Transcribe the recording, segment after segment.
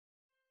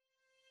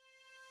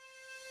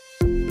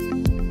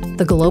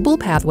The Global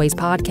Pathways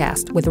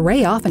podcast with Ray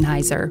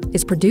Offenheiser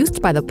is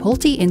produced by the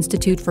Pulte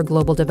Institute for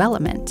Global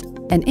Development,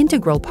 an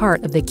integral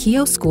part of the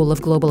Keough School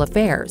of Global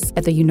Affairs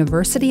at the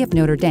University of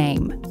Notre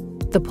Dame.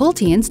 The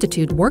Pulte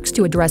Institute works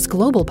to address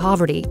global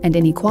poverty and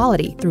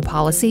inequality through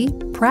policy,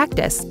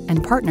 practice,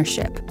 and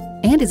partnership,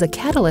 and is a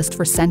catalyst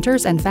for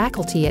centers and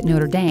faculty at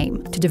Notre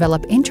Dame to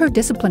develop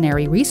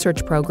interdisciplinary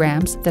research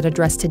programs that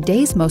address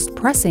today's most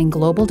pressing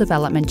global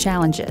development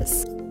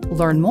challenges.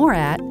 Learn more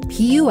at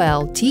pulte.nd.edu.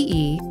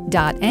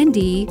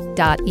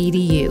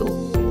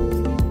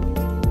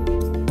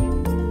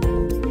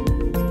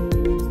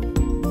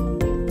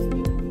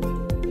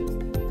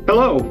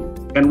 Hello,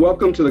 and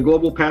welcome to the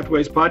Global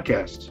Pathways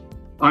podcast.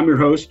 I'm your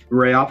host,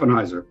 Ray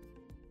Offenheiser.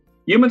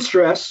 Human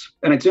stress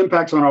and its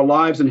impacts on our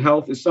lives and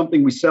health is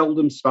something we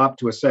seldom stop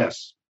to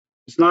assess.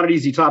 It's not an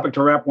easy topic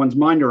to wrap one's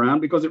mind around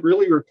because it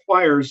really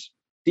requires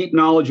deep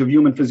knowledge of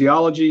human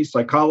physiology,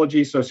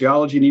 psychology,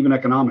 sociology, and even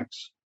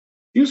economics.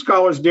 Few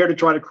scholars dare to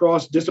try to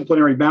cross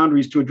disciplinary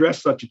boundaries to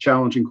address such a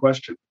challenging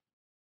question.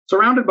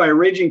 Surrounded by a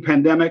raging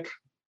pandemic,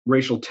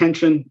 racial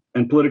tension,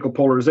 and political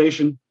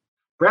polarization,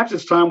 perhaps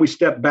it's time we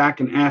step back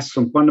and ask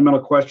some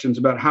fundamental questions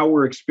about how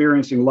we're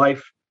experiencing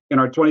life in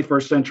our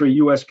 21st century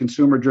U.S.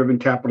 consumer-driven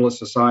capitalist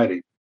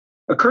society.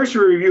 A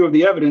cursory review of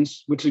the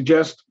evidence would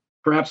suggest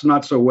perhaps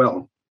not so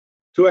well.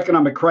 Two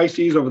economic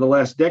crises over the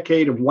last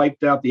decade have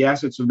wiped out the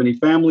assets of many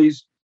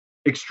families.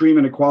 Extreme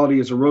inequality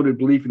has eroded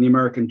belief in the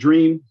American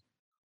dream.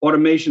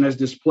 Automation has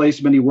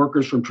displaced many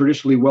workers from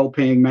traditionally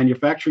well-paying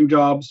manufacturing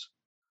jobs.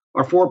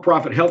 Our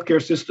for-profit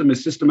healthcare system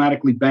is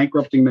systematically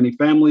bankrupting many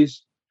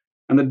families.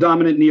 And the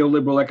dominant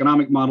neoliberal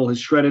economic model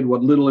has shredded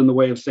what little in the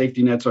way of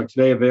safety nets are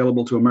today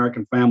available to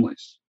American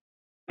families.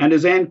 And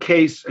as Ann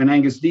Case and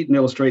Angus Deaton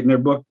illustrate in their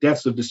book,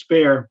 Deaths of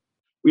Despair,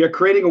 we are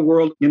creating a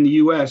world in the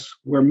U.S.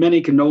 where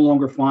many can no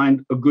longer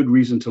find a good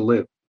reason to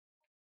live.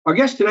 Our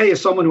guest today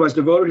is someone who has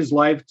devoted his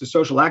life to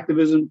social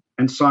activism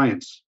and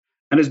science,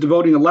 and is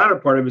devoting the latter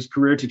part of his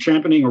career to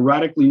championing a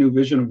radically new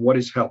vision of what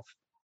is health.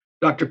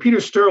 Dr. Peter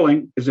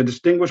Sterling is a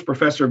distinguished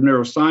professor of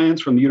neuroscience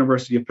from the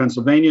University of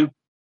Pennsylvania,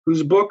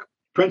 whose book,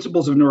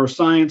 Principles of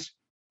Neuroscience,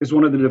 is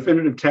one of the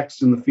definitive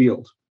texts in the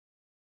field.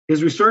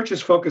 His research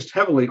is focused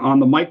heavily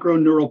on the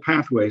microneural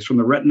pathways from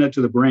the retina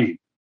to the brain.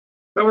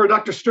 However,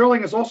 Dr.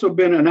 Sterling has also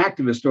been an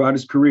activist throughout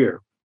his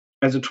career.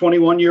 As a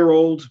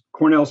 21-year-old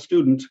Cornell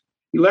student,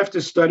 he left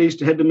his studies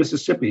to head to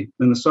Mississippi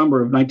in the summer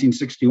of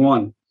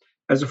 1961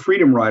 as a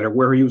freedom rider,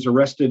 where he was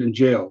arrested and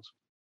jailed.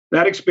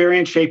 That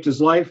experience shaped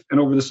his life, and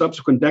over the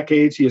subsequent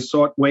decades, he has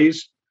sought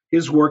ways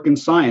his work in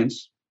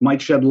science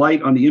might shed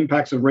light on the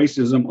impacts of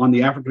racism on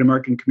the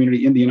African-American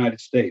community in the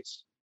United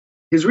States.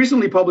 His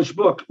recently published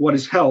book, What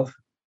is Health?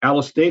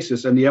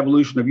 Allostasis and the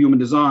Evolution of Human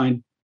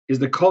Design, is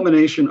the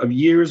culmination of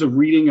years of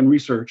reading and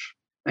research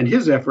and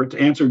his effort to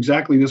answer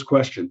exactly this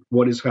question,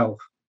 what is health?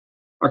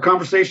 Our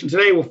conversation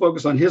today will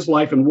focus on his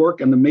life and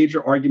work and the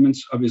major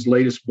arguments of his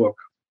latest book.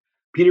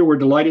 Peter, we're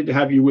delighted to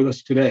have you with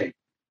us today.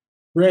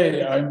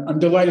 Ray, I'm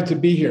delighted to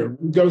be here.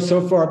 We go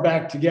so far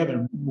back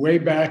together, way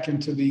back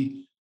into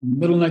the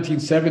middle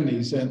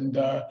 1970s, and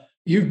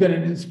you've been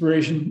an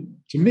inspiration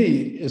to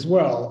me as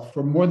well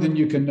for more than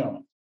you can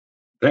know.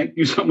 Thank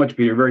you so much,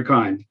 Peter. Very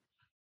kind.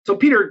 So,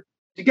 Peter,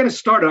 to get us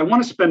started, I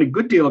want to spend a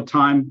good deal of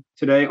time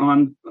today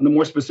on the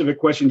more specific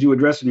questions you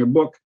address in your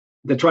book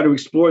that try to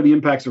explore the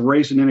impacts of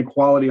race and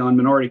inequality on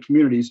minority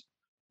communities.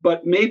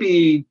 But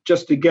maybe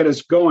just to get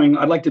us going,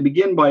 I'd like to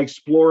begin by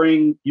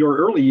exploring your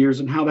early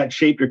years and how that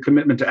shaped your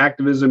commitment to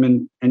activism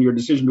and your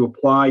decision to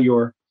apply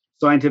your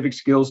scientific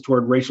skills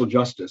toward racial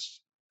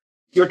justice.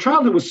 Your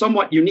childhood was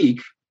somewhat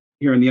unique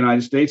here in the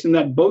United States in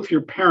that both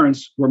your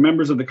parents were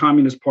members of the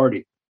Communist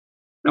Party.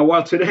 Now,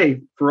 while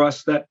today, for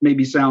us, that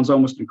maybe sounds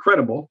almost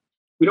incredible,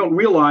 we don't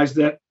realize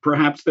that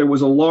perhaps there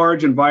was a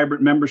large and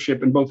vibrant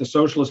membership in both the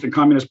socialist and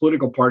communist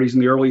political parties in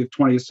the early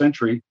 20th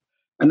century,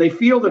 and they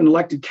fielded and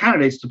elected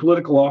candidates to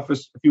political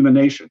office in the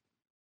nation.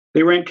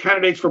 They ran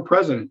candidates for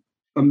president.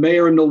 A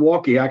mayor in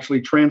Milwaukee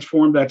actually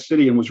transformed that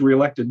city and was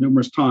reelected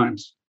numerous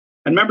times.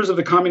 And members of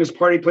the Communist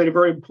Party played a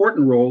very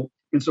important role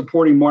in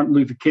supporting Martin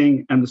Luther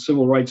King and the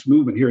civil rights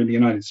movement here in the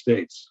United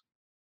States.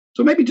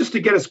 So maybe just to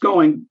get us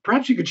going,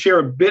 perhaps you could share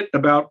a bit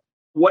about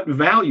what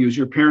values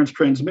your parents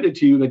transmitted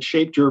to you that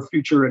shaped your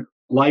future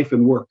life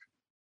and work.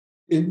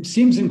 It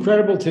seems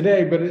incredible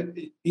today, but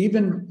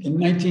even in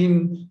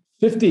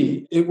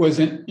 1950, it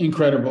wasn't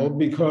incredible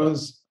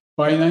because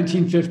by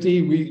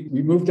 1950, we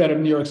moved out of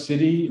New York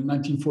City in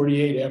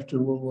 1948 after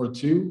World War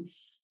II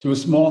to a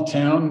small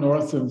town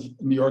north of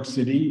New York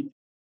City.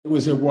 It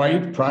was a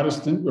white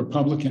Protestant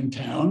Republican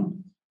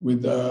town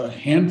with a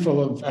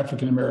handful of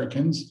African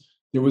Americans.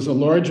 There was a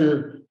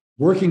larger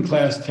working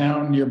class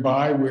town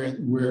nearby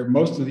where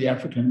most of the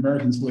African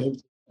Americans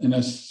lived in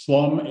a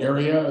slum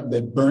area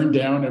that burned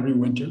down every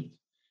winter.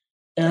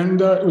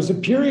 And it was a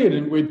period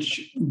in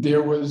which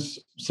there was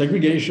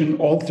segregation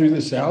all through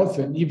the South.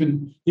 And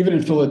even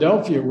in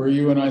Philadelphia, where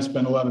you and I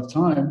spent a lot of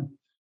time,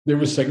 there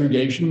was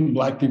segregation.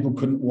 Black people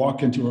couldn't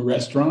walk into a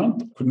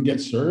restaurant, couldn't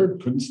get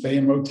served, couldn't stay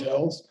in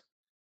motels.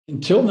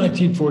 until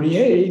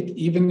 1948,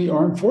 even the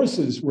armed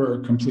forces were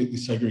completely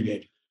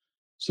segregated.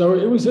 So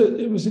it was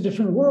a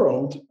different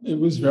world. It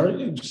was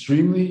very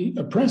extremely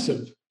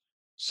oppressive.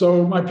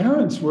 So my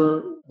parents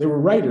were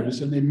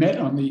writers, and they met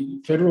on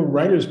the Federal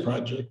Writers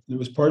Project. It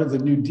was part of the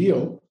New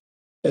Deal.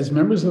 As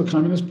members of the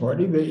Communist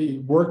Party,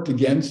 they worked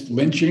against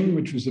lynching,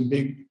 which was a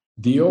big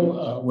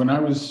deal. When I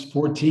was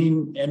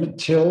 14, Emmett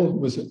Till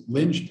was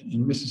lynched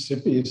in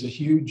Mississippi. It's a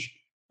huge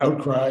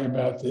outcry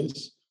about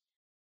this.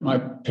 My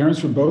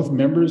parents were both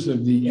members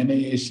of the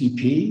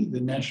NAACP,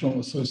 the National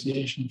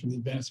Association for the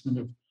Advancement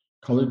of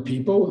Colored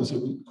People, as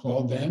it was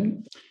called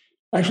then.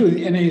 Actually,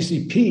 the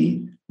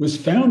NAACP was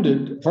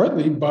founded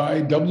partly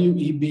by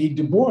W.E.B.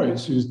 Du Bois,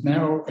 who's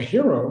now a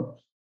hero.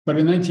 But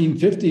in the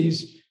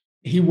 1950s,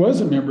 he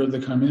was a member of the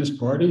Communist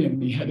Party,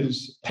 and he had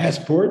his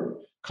passport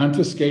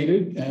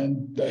confiscated,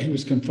 and he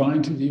was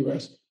confined to the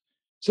U.S.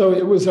 So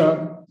it was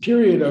a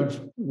period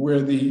of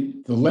where the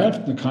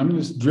left, the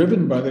communists,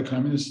 driven by the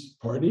Communist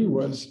Party,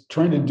 was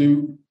trying to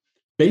do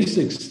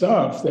basic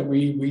stuff that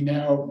we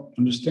now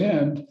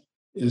understand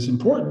is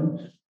important,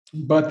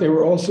 but they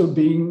were also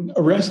being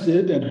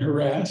arrested and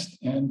harassed.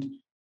 And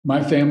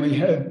my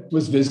family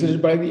was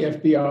visited by the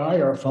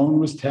FBI. Our phone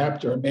was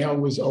tapped, our mail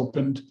was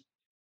opened,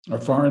 our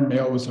foreign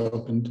mail was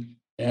opened,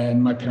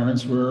 and my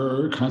parents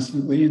were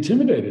constantly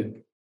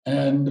intimidated.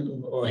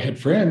 And I had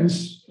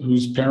friends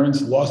whose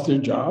parents lost their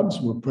jobs,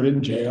 were put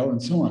in jail,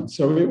 and so on.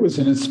 So it was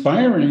an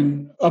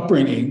inspiring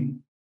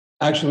upbringing.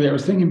 Actually, I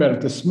was thinking about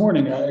it this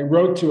morning. I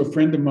wrote to a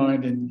friend of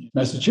mine in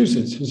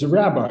Massachusetts who's a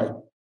rabbi,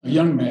 a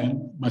young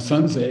man, my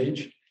son's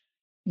age.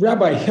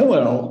 Rabbi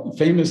Hillel, a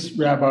famous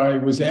rabbi,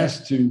 was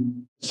asked to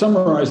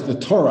summarize the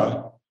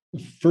Torah, the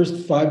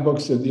first 5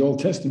 books of the Old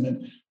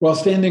Testament, while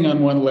standing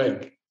on one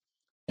leg.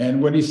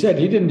 And what he said,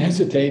 he didn't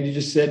hesitate. He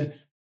just said,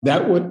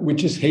 that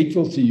which is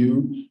hateful to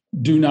you,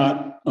 do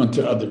not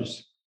unto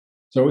others.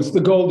 So it's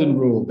the golden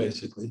rule,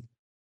 basically.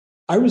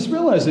 I was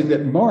realizing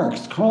that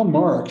Karl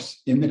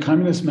Marx, in the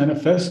Communist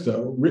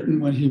Manifesto, written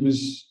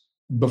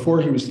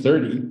before he was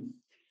 30,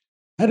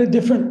 had a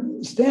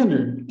different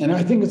standard. And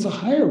I think it's a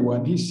higher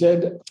one. He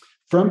said,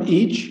 from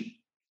each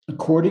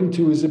according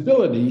to his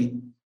ability,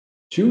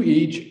 to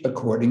each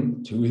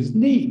according to his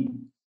need.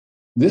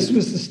 This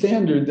was the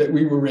standard that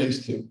we were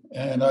raised to,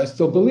 and I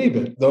still believe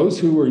it. Those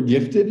who are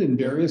gifted in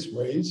various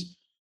ways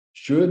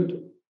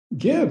should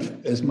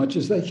give as much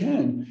as they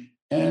can,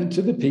 and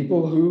to the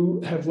people who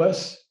have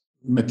less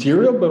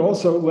material, but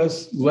also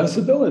less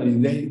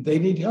ability, they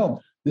need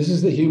help. This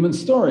is the human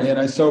story,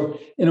 and so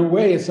in a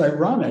way, it's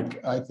ironic,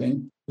 I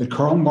think, that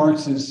Karl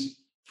Marx's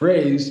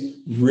phrase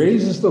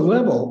raises the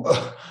level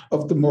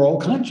of the moral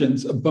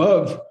conscience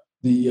above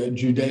the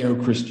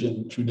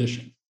Judeo-Christian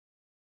tradition.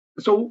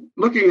 So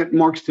looking at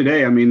Marx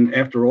today, I mean,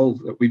 after all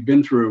that we've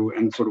been through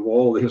and sort of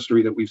all the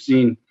history that we've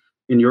seen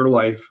in your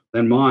life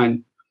and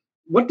mine,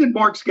 what did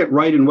Marx get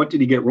right and what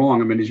did he get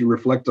wrong? I mean, as you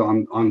reflect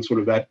on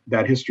sort of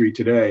that history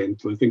today and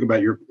to think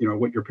about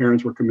what your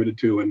parents were committed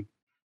to and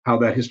how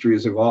that history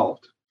has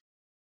evolved.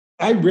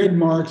 I read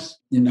Marx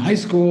in high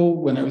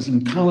school. When I was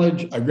in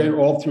college, I read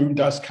all through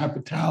Das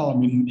Kapital,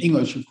 in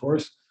English, of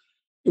course.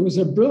 It was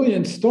a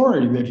brilliant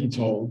story that he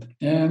told.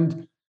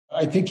 And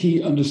I think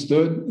he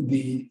understood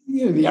the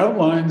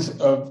outlines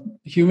of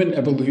human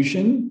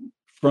evolution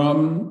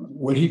from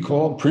what he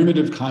called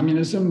primitive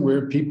communism,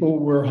 where people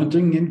were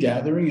hunting and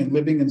gathering and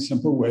living in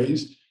simple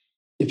ways.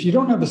 If you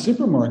don't have a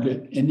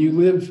supermarket and you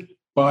live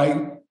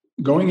by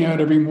going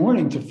out every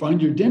morning to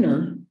find your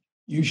dinner,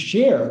 you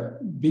share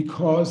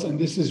because, and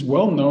this is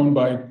well known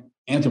by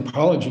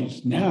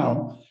anthropologists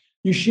now,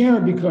 you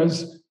share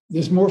because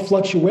there's more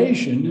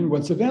fluctuation in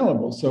what's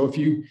available. So if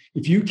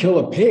you kill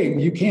a pig,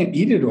 you can't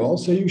eat it all,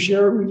 so you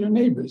share it with your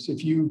neighbors.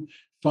 If you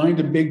find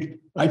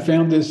I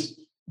found this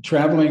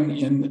traveling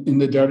in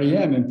the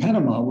Darien in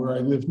Panama, where I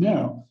live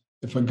now.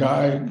 If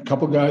a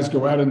couple guys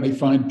go out and they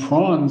find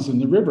prawns in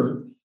the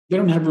river, they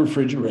don't have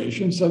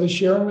refrigeration, so they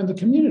share them in the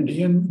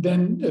community. And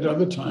then at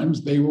other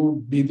times, they will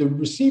be the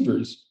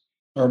receivers.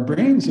 Our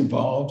brains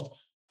evolved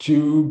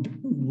to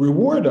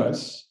reward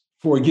us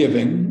for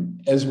giving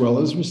as well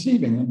as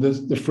receiving.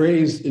 The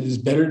phrase, it is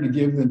better to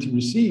give than to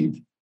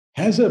receive,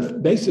 has a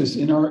basis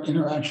in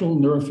our actual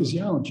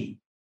neurophysiology.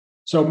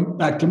 So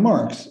back to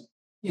Marx,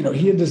 he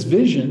had this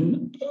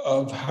vision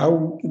of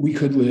how we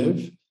could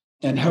live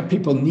and how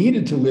people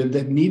needed to live,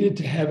 that needed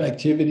to have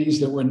activities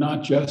that were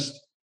not just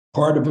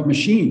part of a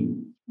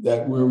machine,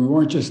 where we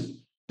weren't just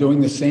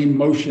doing the same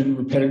motion,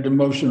 repetitive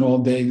motion all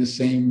day, the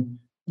same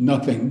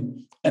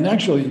nothing. And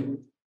actually,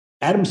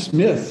 Adam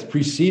Smith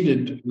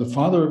the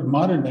father of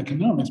modern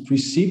economics,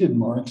 preceded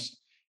Marx.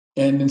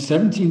 And in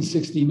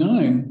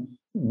 1769,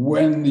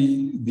 when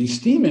the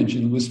steam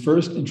engine was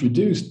first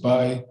introduced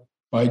by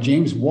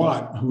James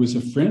Watt, who was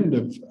a friend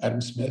of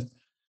Adam Smith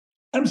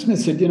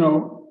said,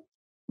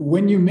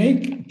 when you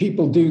make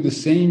people do the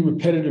same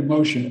repetitive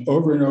motion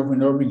over and over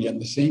and over again,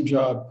 the same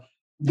job,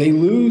 they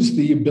lose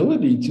the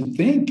ability to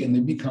think and they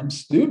become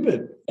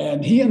stupid.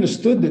 And he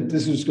understood that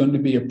this was going to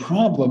be a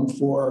problem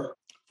for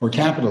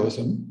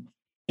capitalism.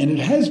 And it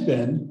has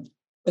been,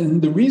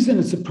 And the reason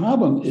it's a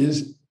problem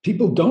is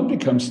people don't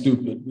become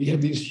stupid. We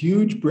have these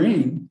huge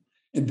brains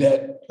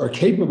that are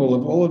capable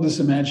of all of this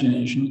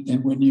imagination.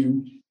 And when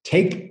you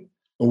take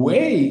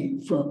away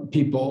from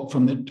people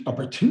from the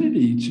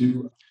opportunity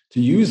to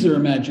use their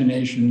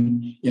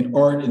imagination in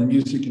art and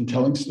music and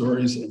telling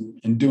stories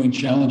and doing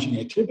challenging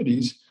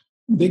activities,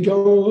 they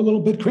go a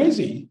little bit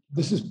crazy.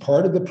 This is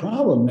part of the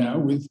problem now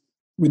with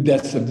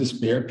deaths of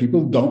despair.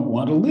 People don't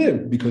want to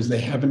live because they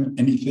haven't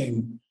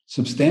anything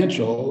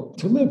substantial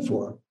to live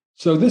for.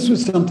 So this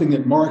was something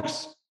that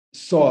Marx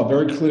saw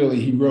very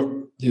clearly. He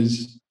wrote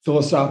his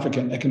philosophic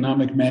and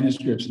economic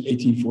manuscripts in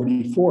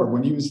 1844.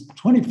 When he was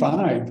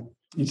 25,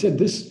 he said,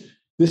 this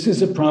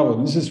is a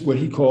problem. This is what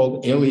he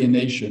called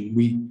alienation.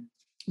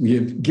 We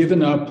have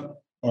given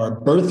up our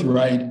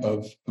birthright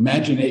of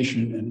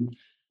imagination and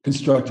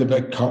constructive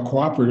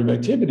cooperative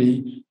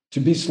activity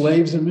to be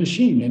slaves of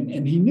machine.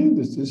 And he knew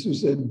this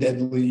was a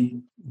deadly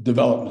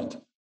development.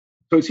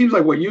 So it seems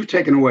like what you've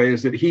taken away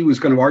is that he was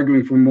kind of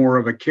arguing for more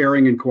of a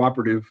caring and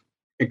cooperative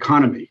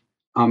economy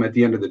at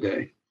the end of the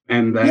day.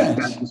 And that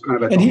was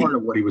kind of at the heart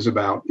of what he was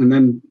about. And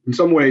then in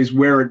some ways,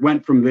 where it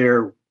went from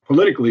there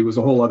politically was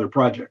a whole other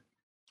project.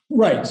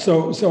 Right.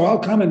 So I'll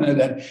comment on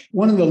that.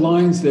 One of the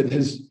lines that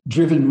has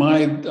driven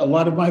a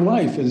lot of my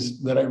life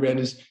that I read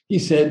is he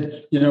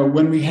said,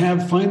 when we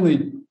have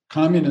finally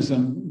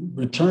communism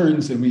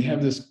returns and we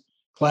have this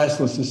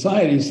classless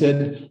society, he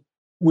said,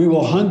 we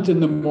will hunt in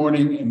the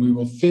morning and we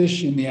will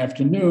fish in the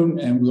afternoon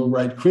and we'll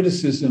write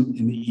criticism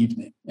in the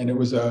evening. And it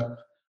was a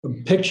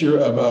picture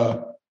of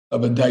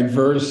a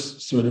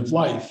diverse sort of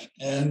life.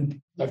 And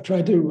I've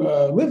tried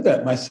to live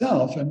that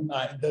myself. And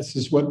this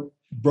is what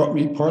brought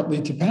me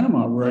partly to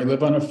Panama, where I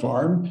live on a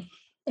farm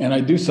and I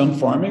do some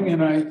farming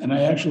and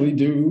I actually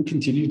do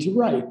continue to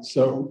write.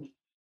 So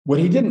what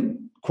he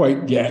didn't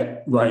quite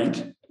get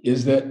right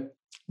is that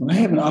when I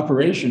have an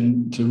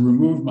operation to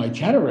remove my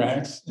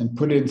cataracts and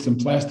put in some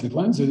plastic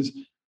lenses,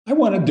 I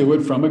want to do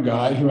it from a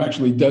guy who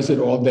actually does it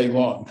all day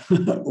long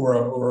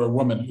or a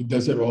woman who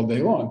does it all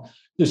day long.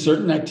 There's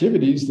certain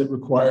activities that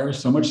require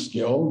so much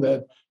skill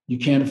that you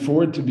can't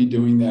afford to be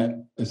doing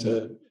that as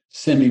a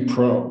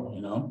semi-pro,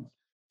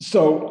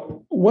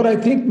 So what I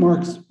think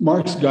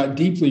Marx got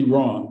deeply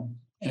wrong,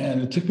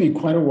 and it took me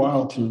quite a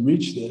while to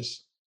reach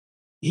this,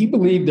 he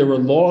believed there were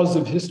laws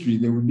of history.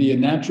 There would be a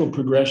natural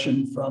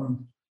progression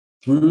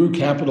through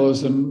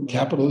capitalism.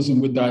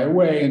 Capitalism would die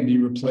away and be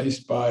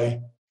replaced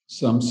by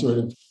some sort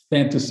of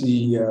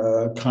fantasy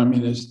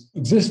communist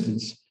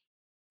existence.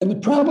 And the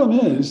problem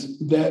is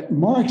that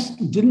Marx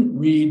didn't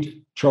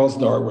read Charles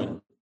Darwin.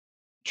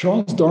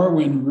 Charles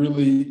Darwin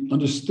really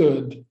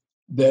understood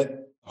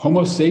that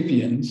Homo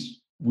sapiens,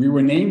 we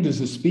were named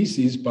as a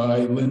species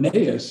by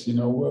Linnaeus,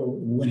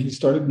 when he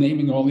started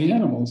naming all the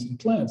animals and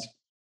plants.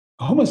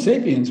 Homo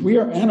sapiens, we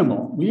are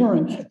animal. We are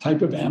a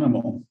type of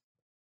animal.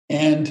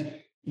 And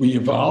we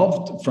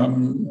evolved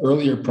from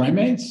earlier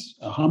primates,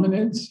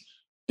 hominids,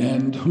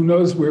 and who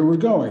knows where we're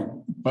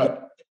going.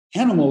 But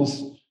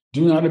animals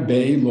do not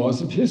obey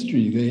laws of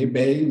history. They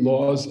obey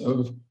laws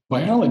of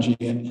biology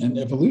and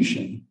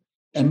evolution.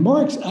 And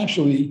Marx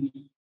actually,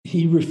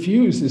 he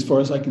refused, as far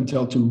as I can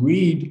tell, to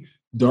read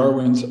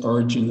Darwin's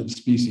Origin of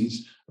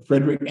Species.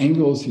 Frederick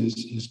Engels,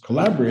 his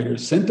collaborator,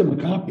 sent him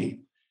a copy.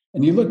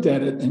 And he looked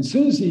at it. And as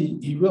soon as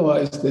he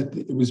realized that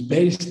it was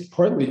based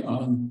partly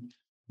on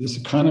this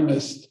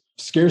economist,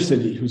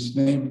 Scarcity, whose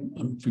name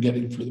I'm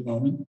forgetting for the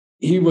moment,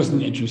 he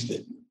wasn't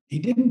interested. He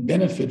didn't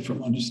benefit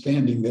from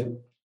understanding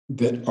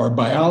that our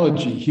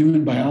biology,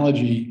 human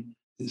biology,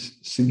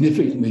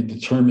 significantly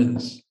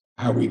determines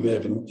how we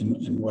live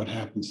and what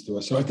happens to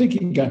us. So I think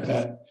he got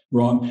that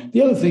wrong.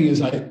 The other thing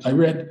is I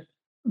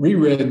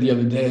reread the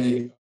other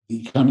day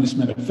the Communist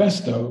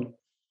Manifesto,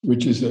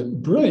 which is a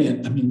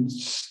brilliant,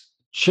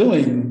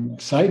 chilling,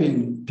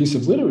 exciting piece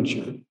of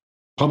literature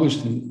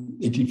published in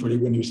 1840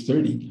 when he was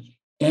 30.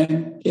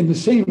 And in the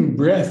same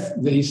breath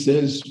that he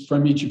says,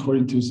 from each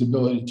according to his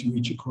ability, to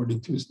each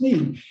according to his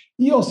need,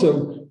 he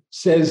also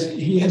says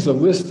he has a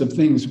list of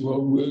things. We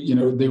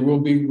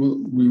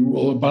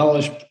will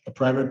abolish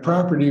private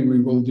property.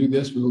 We will do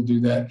this. We will do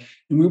that.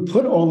 And we'll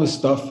put all this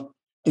stuff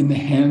in the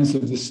hands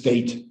of the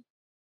state.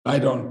 I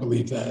don't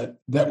believe that.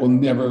 That will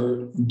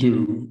never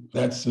do.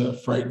 That's a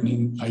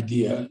frightening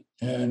idea.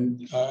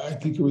 And I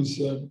think it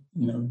was,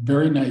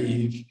 very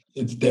naive.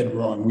 It's dead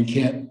wrong. We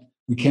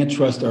can't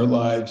trust our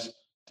lives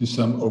to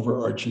some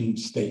overarching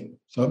state.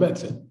 So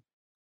that's it.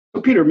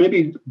 So Peter,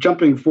 maybe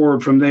jumping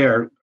forward from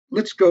there,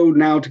 let's go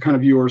now to kind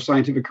of your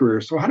scientific career.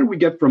 So how did we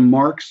get from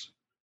Marx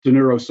to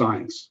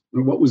neuroscience?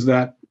 And what was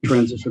that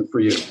transition for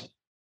you?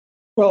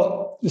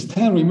 Well, this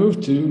town we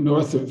moved to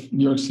north of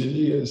New York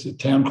City is a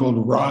town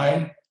called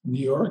Rye,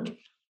 New York.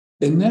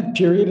 In that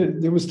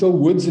period, there was still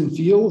woods and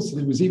fields.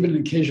 There was even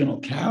an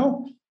occasional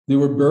cow. There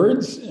were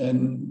birds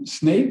and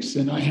snakes.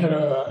 And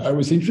I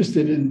was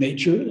interested in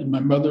nature, and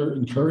my mother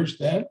encouraged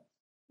that.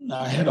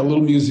 I had a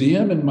little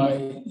museum in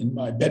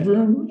my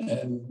bedroom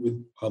and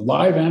with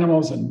live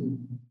animals and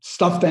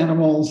stuffed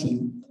animals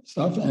and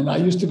stuff. And I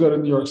used to go to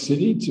New York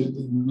City to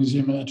the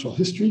Museum of Natural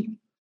History.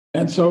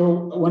 And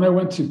so when I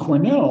went to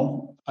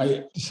Cornell,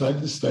 I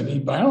decided to study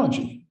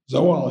biology,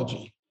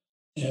 zoology.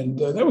 And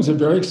that was a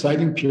very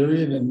exciting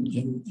period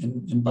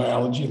in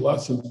biology,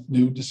 lots of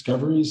new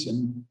discoveries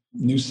and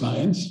new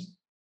science.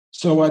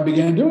 So I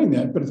began doing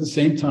that. But at the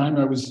same time,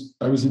 I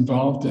was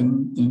involved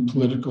in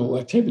political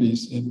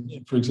activities.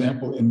 For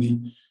example,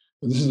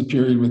 this is a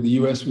period when the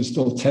US was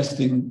still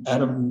testing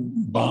atom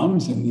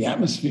bombs in the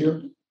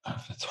atmosphere.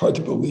 It's hard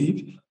to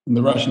believe, and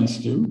the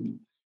Russians too.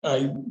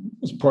 I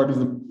was part of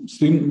the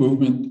student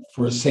movement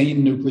for a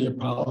sane nuclear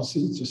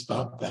policy to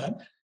stop that.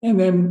 And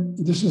then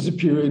this was a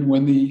period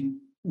when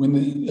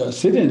the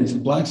sit-ins, the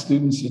Black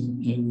students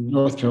in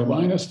North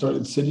Carolina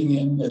started sitting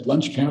in at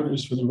lunch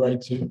counters for the right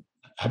to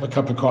have a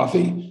cup of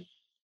coffee.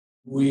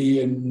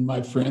 We and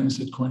my friends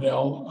at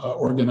Cornell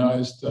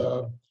organized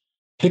a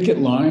picket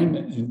line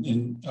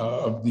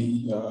of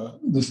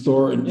the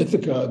store in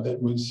Ithaca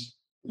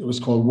it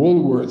was called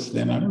Woolworths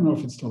then. I don't know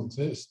if it still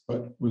exists, but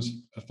it was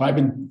a five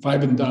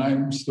and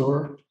dime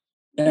store.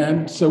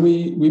 And so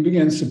we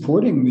began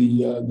supporting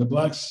the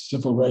Black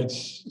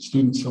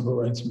student civil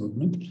rights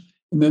movement.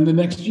 And then the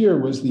next year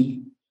was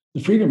the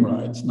Freedom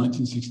Rides,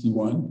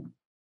 1961.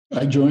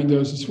 I joined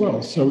those as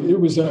well. So it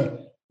was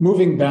a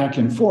moving back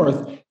and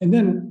forth. And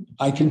then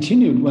I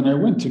continued when I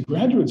went to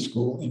graduate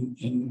school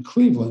in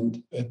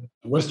Cleveland at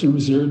Western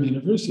Reserve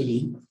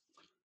University.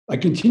 I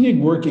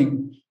continued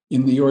working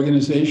in the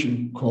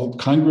organization called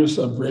Congress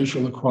of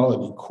Racial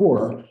Equality,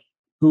 CORE,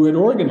 who had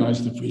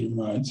organized the Freedom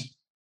Rides.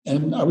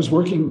 And I was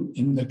working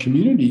in the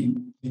community,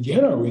 the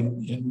ghetto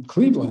in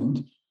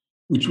Cleveland,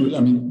 which was,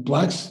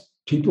 Blacks,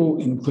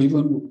 people in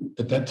Cleveland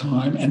at that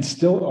time, and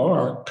still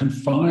are,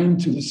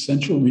 confined to the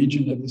central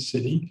region of the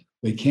city.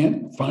 They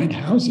can't find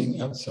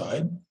housing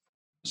outside.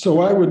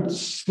 So I would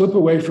slip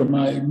away from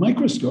my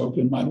microscope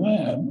in my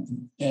lab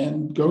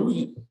and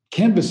go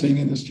canvassing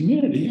in this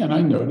community. And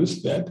I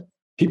noticed that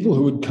people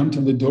who would come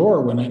to the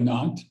door when I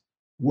knocked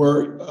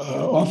were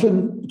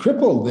often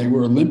crippled. They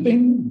were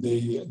limping,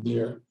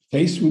 their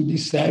face would be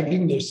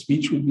sagging, their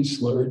speech would be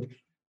slurred.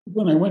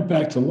 When I went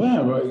back to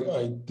lab,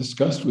 I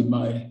discussed with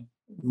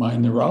my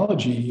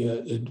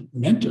neurology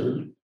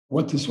mentor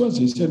what this was.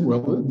 He said,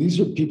 well, these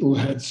are people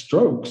who had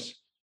strokes,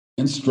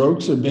 and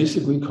strokes are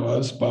basically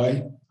caused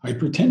by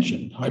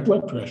hypertension, high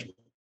blood pressure.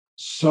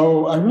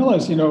 So I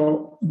realized,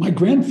 my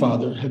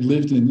grandfather had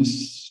lived in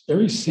this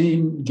very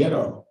same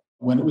ghetto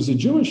when it was a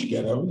Jewish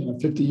ghetto,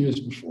 50 years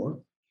before.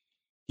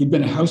 He'd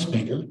been a house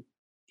painter.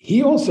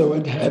 He also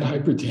had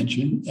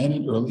hypertension and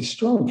an early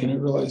stroke. And I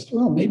realized,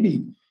 well,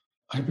 maybe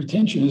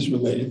hypertension is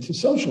related to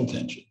social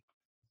tension.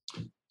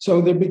 So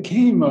there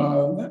became,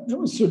 that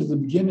was sort of the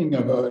beginning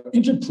of an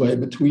interplay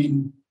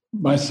between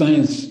my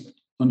science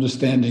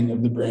understanding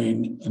of the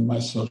brain and my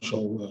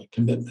social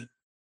commitment.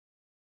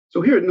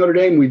 So here at Notre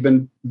Dame, we've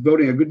been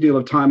devoting a good deal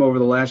of time over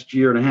the last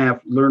year and a half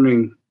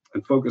learning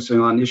and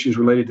focusing on issues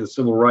related to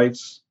civil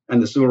rights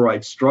and the civil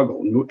rights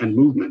struggle and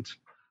movement.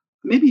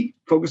 Maybe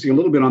focusing a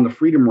little bit on the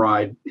Freedom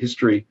Ride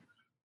history.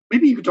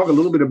 Maybe you could talk a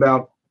little bit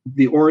about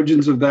the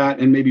origins of that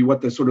and maybe what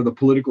the sort of the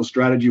political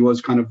strategy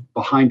was kind of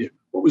behind it.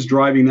 What was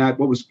driving that?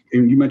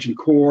 You mentioned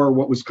CORE,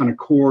 what was kind of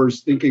CORE's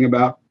thinking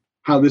about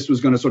how this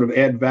was going to sort of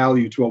add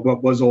value to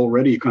what was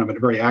already kind of a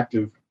very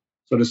active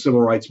sort of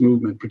civil rights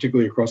movement,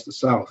 particularly across the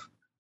South?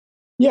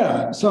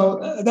 Yeah,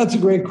 so that's a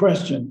great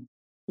question.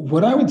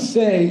 What I would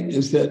say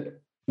is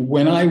that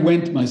when I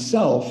went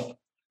myself,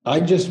 I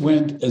just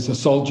went as a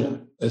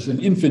soldier, as an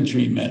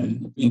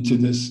infantryman into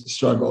this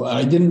struggle.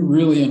 I didn't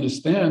really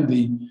understand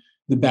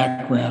the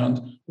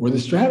background or the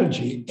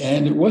strategy.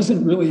 And it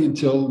wasn't really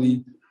until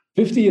the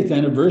 50th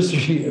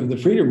anniversary of the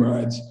Freedom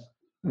Rides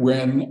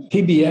when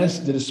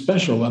PBS did a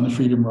special on the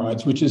Freedom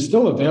Rides, which is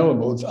still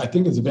available. I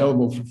think it's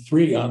available for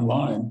free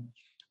online.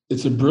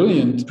 It's a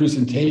brilliant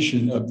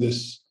presentation of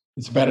this.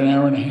 It's about an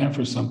hour and a half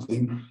or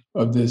something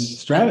of this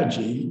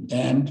strategy.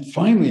 And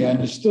finally, I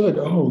understood,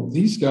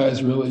 these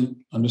guys really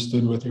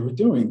understood what they were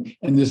doing.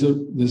 And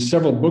there's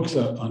several books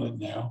on it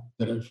now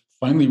that I've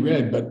finally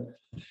read. But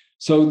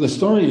so the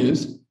story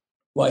is,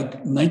 like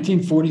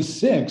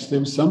 1946, there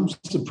was some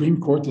Supreme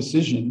Court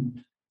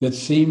decision that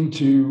seemed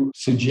to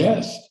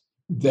suggest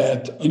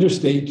that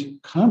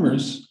interstate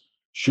commerce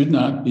should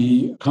not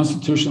be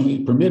constitutionally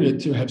permitted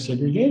to have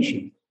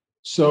segregation.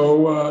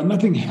 So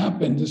nothing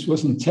happened. This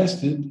wasn't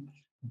tested.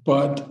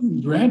 But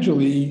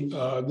gradually,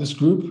 this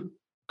group,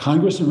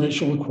 Congress on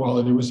Racial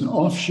Equality, was an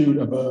offshoot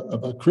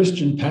of a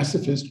Christian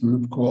pacifist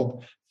group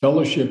called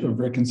Fellowship of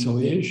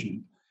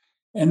Reconciliation.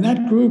 And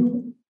that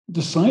group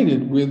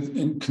decided,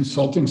 in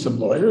consulting some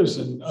lawyers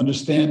and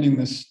understanding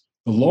the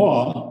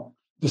law,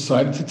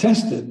 decided to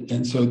test it.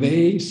 And so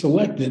they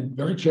selected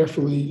very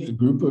carefully a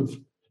group of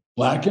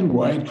Black and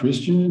white,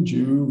 Christian and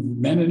Jew,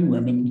 men and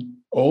women,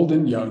 old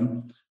and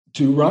young,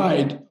 to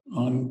ride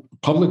on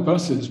public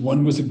buses.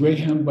 One was a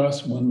Greyhound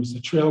bus, one was a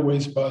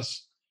Trailways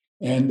bus.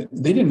 And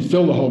they didn't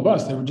fill the whole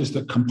bus. They were just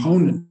a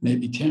component,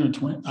 maybe 10 or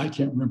 20, I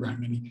can't remember how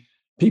many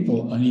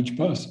people on each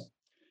bus,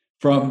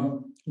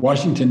 from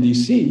Washington,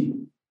 D.C.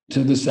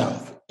 to the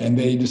South. And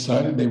they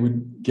decided they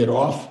would get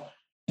off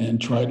and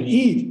try to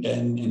eat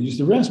and use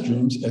the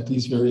restrooms at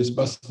these various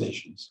bus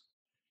stations.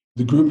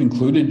 The group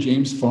included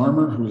James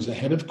Farmer, who was a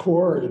head of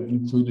CORE. It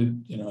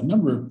included, a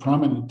number of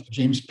prominent,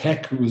 James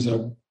Peck, who was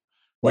a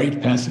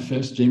white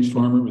pacifist. James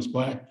Farmer was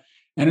black.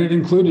 And it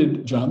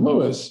included John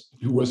Lewis,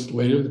 who was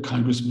later the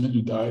congressman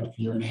who died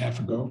a year and a half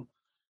ago.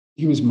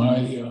 He was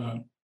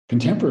my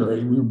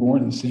contemporary. We were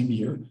born in the same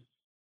year.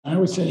 I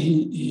would say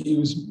he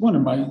was one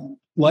of my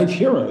life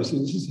heroes.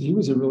 He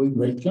was a really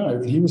great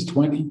guy. He was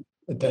 20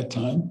 at that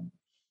time,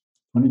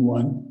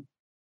 21.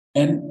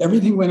 And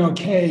everything went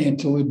okay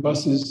until the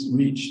buses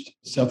reached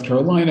South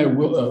Carolina.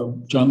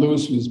 John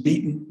Lewis was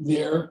beaten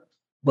there,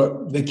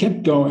 but they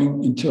kept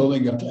going until they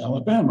got to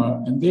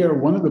Alabama. And there,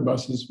 one of the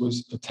buses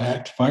was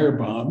attacked,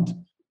 firebombed.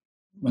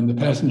 When the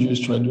passengers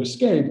tried to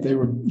escape, they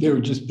were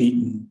just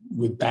beaten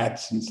with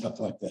bats and stuff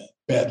like that,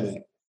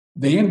 badly.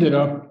 They ended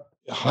up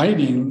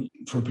hiding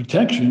for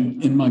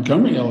protection in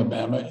Montgomery,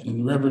 Alabama,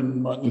 in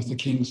Reverend Martin Luther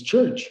King's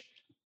church,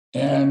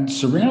 and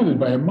surrounded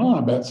by a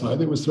mob outside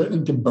that was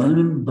threatening to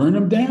burn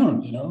them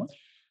down.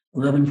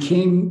 Reverend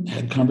King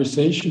had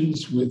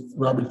conversations with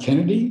Robert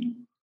Kennedy,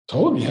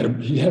 told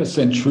him he had to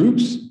send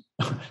troops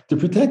to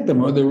protect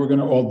them, or they were going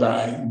to all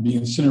die and be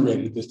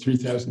incinerated. There's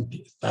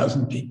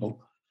 3,000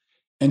 people.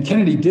 And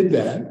Kennedy did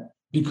that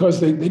because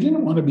they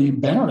didn't want to be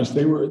embarrassed.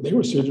 They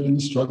were sort of in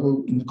the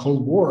struggle in the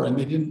Cold War,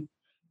 and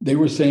they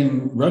were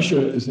saying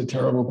Russia is a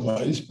terrible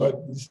place,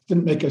 but this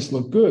didn't make us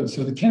look good.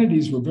 So the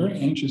Kennedys were very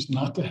anxious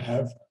not to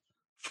have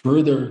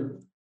further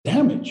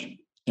damage.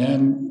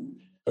 And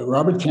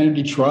Robert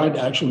Kennedy tried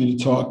actually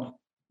to talk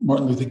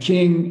Martin Luther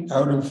King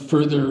out of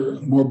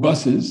more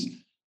buses.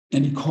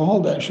 And he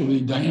called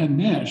actually Diane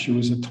Nash, who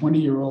was a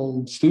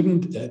 20-year-old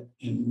student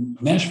in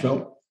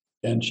Nashville.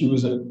 And she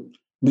was a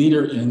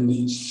leader in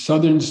the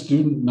Southern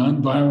Student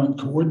Nonviolent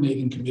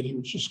Coordinating Committee,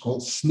 which is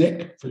called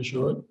SNCC for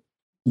short,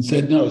 and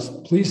said, no,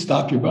 please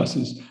stop your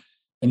buses.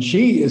 And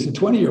she, as a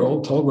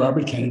 20-year-old, told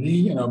Robert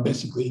Kennedy,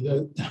 basically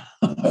to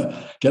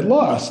get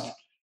lost.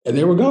 And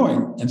they were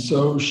going. And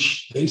so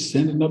they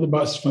sent another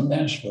bus from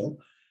Nashville.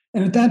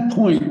 And at that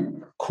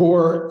point,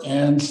 CORE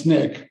and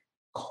SNCC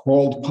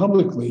called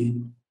publicly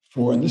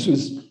and this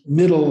was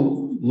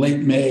late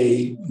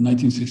May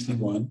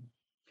 1961,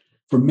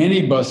 for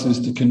many buses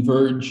to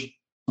converge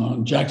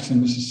on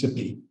Jackson,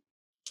 Mississippi,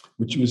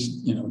 which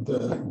was,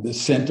 the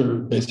center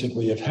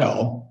basically of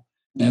hell,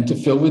 and to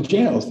fill the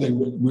jails. We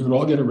would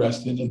all get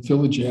arrested and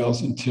fill the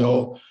jails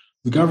until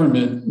the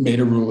government made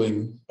a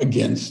ruling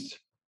against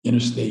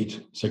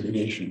interstate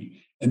segregation.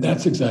 And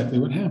that's exactly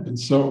what happened.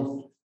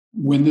 So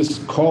when this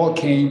call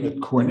came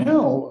at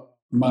Cornell,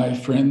 my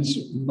friends,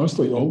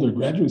 mostly older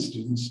graduate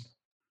students,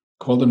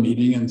 called a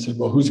meeting and said,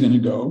 well, who's going to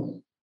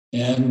go?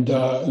 And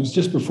it was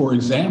just before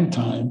exam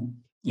time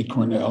at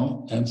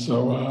Cornell. And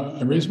so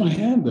I raised my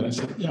hand and I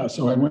said, yeah.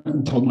 So I went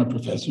and told my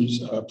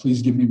professors,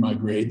 please give me my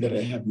grade that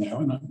I have now.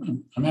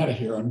 And I'm out of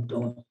here, I'm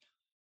going.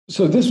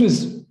 So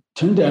this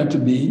turned out to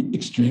be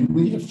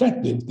extremely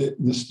effective.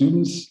 The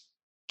students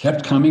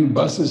kept coming,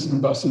 buses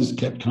and buses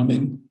kept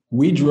coming.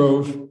 We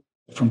drove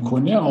from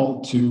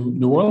Cornell to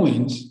New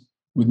Orleans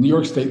with New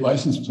York State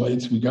license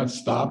plates. We got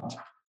stopped,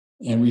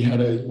 and we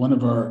had one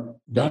of our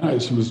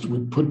guys who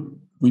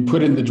we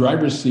put in the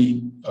driver's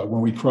seat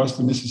when we crossed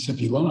the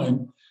Mississippi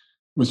line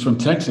was from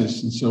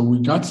Texas. And so we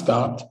got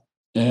stopped,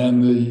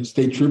 and the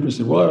state trooper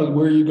said, well,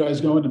 where are you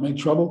guys going, to make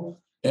trouble?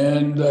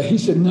 And he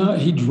said, no,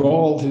 he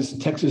drawled his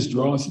Texas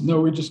drawl. I said, no,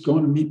 we're just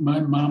going to meet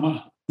my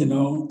mama,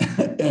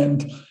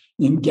 and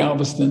in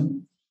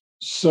Galveston.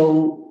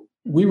 So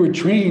we were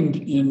trained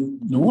in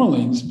New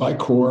Orleans by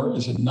CORE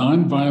as a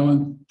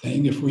nonviolent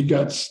thing. If we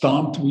got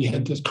stomped, we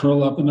had to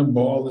curl up in a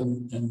ball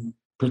and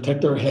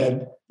protect our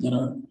head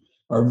and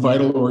our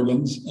vital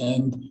organs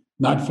and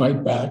not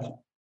fight back.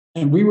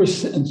 And we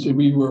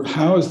were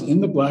housed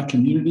in the Black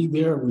community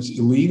there. It was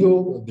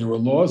illegal. There were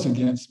laws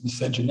against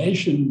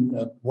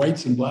miscegenation.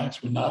 Whites and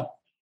Blacks were not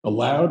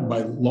allowed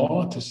by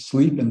law to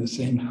sleep in the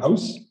same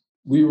house.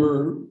 We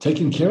were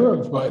taken care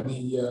of by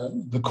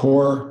the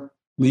CORE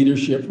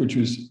leadership, which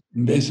was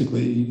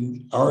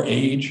basically our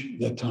age at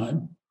that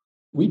time.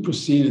 We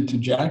proceeded to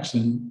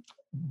Jackson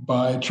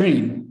by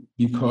train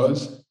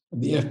because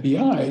the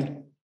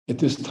FBI at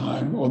this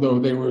time, although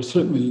they were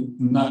certainly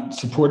not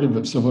supportive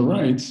of civil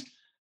rights,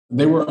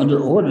 they were under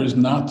orders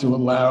not to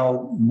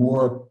allow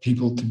more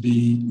people to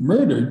be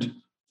murdered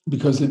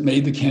because it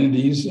made the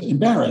Kennedys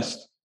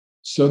embarrassed.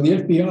 So the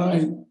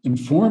FBI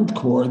informed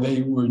CORE,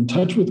 they were in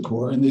touch with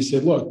CORE, and they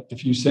said, look,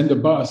 if you send a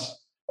bus,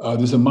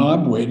 there's a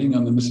mob waiting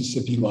on the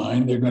Mississippi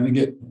line, they're going to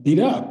get beat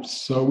up.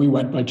 So we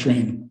went by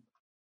train.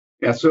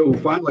 Yeah, so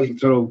finally,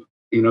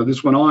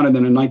 this went on, and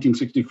then in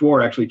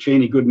 1964, actually,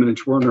 Cheney, Goodman,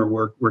 and Schwerner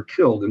were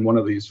killed in one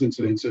of these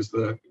incidents as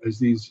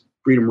these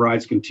freedom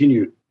rides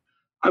continued.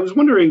 I was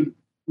wondering,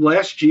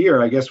 last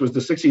year, I guess, was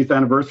the 60th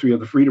anniversary of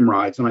the freedom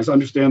rides, and I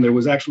understand there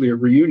was actually a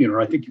reunion, or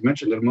I think you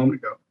mentioned it a moment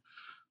ago.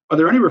 Are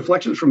there any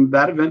reflections from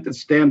that event that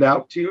stand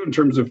out to you in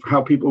terms of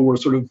how people were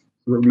sort of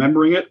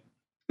remembering it,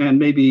 and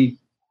maybe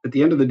at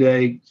the end of the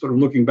day, sort of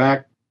looking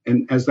back,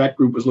 and as that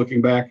group was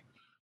looking back,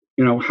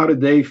 how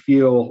did they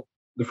feel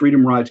the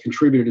freedom rides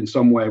contributed in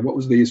some way? What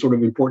was the sort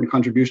of important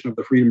contribution of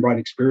the freedom ride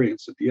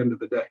experience at the end of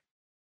the day?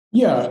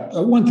 Yeah,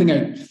 one thing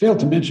I failed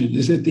to mention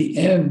is at the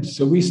end,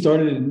 so we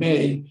started in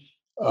May,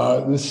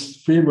 this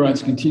freedom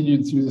rides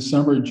continued through the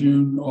summer,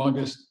 June,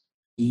 August.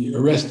 The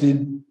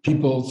arrested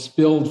people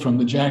spilled from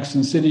the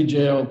Jackson City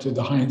Jail to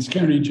the Hinds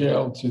County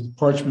Jail to the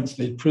Parchment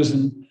State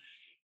Prison.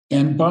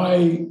 And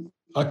by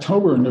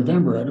October or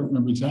November, I don't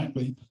remember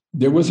exactly,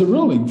 there was a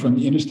ruling from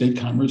the Interstate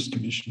Commerce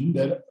Commission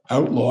that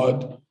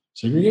outlawed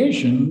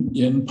segregation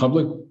in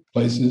public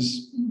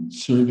places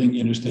serving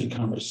interstate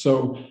commerce.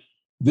 So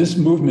this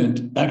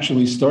movement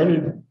actually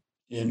started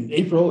in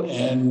April,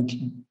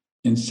 and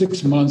in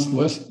 6 months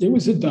less, it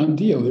was a done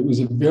deal. It was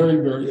a very,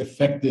 very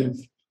effective,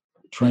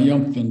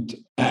 triumphant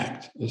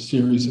act, a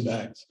series of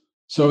acts.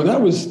 So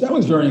that was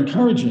very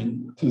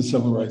encouraging to the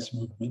civil rights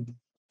movement.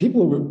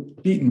 People were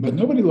beaten, but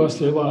nobody lost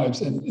their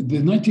lives. And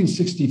the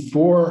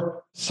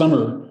 1964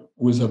 summer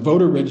was a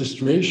voter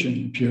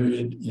registration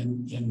period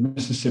in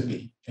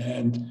Mississippi.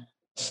 And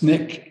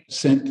SNCC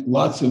sent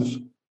lots of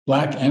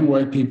Black and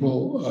white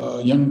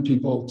people, young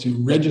people,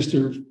 to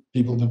register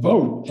people to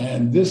vote.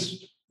 And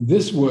this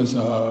was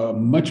a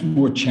much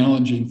more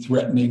challenging,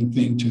 threatening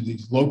thing to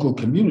these local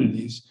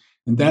communities.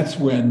 And that's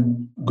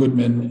when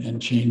Goodman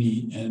and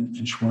Cheney and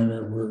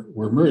Schwerner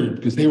were murdered,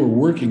 because they were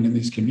working in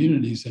these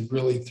communities and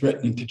really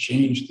threatening to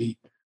change the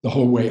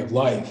whole way of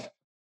life.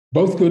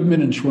 Both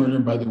Goodman and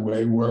Schwerner, by the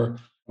way, were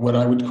what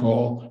I would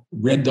call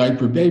red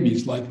diaper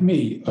babies like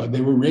me.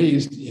 They were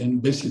raised in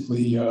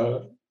basically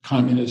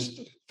communist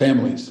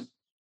families.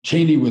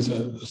 Cheney was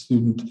a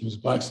student, he was a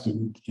Black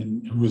student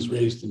who was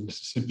raised in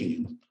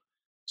Mississippi.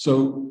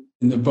 So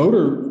in the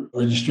voter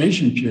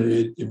registration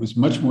period, it was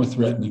much more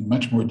threatening,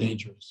 much more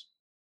dangerous.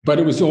 But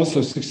it was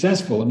also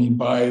successful. I mean,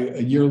 by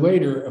a year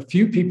later, a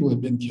few people had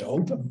been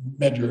killed.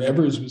 Medgar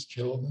Evers was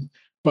killed.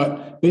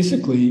 But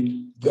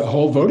basically, the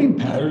whole voting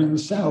pattern in the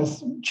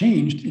South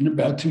changed in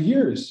about 2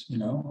 years.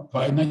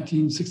 By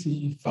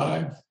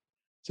 1965,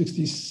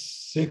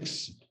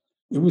 66,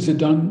 it was a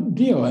done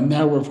deal. And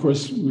now,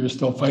 we're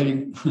still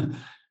fighting,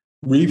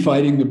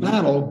 refighting the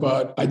battle,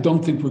 but I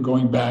don't think we're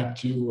going back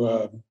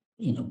to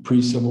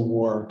pre-Civil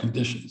War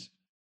conditions.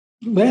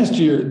 Last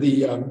year,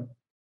 the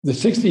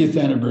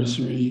 60th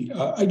anniversary,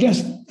 I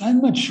guess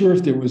I'm not sure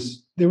if there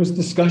was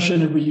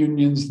discussion of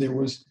reunions, there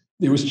was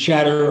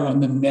chatter on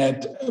the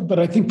net, but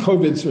I think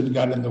COVID sort of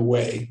got in the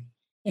way.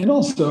 And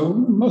also,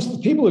 most of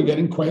the people are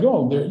getting quite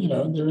old. They're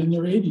in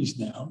their 80s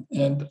now.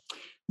 And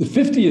the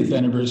 50th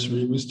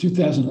anniversary was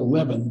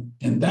 2011,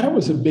 and that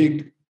was a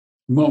big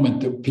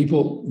moment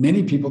that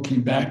many people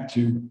came back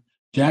to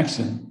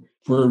Jackson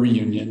for a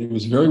reunion. It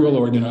was very well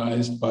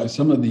organized by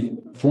some of the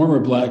former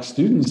Black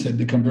students, had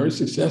become very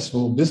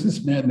successful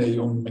businessmen. They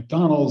owned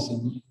McDonald's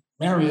and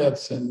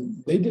Marriott's,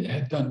 and they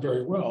had done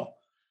very well.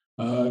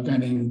 A guy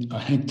named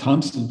Hank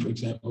Thompson, for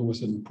example,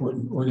 was an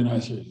important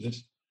organizer of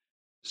this.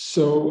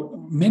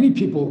 So many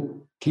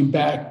people came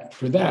back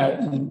for that,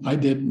 and I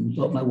did, and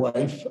brought my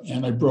wife,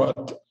 and I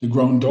brought the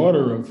grown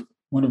daughter of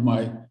one of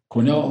my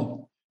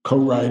Cornell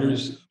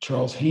co-writers,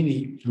 Charles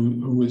Haney,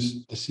 who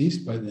was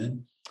deceased by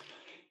then.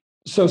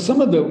 So some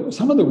of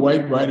the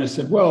white writers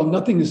said, well,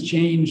 nothing has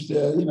changed,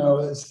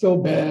 it's still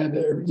bad,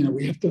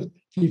 we have to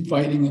keep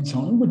fighting and so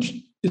on, which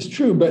is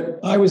true, but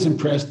I was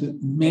impressed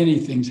that many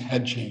things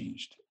had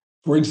changed.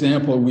 For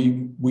example,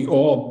 we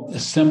all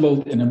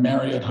assembled in a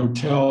Marriott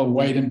hotel,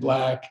 white and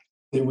Black.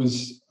 It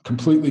was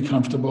completely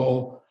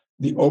comfortable.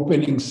 The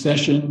opening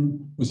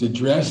session was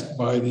addressed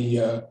by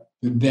the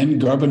then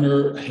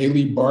governor,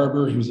 Haley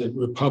Barbour. He was a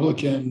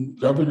Republican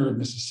governor of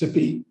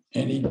Mississippi,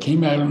 and he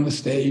came out on the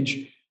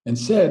stage and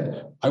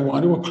said, I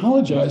want to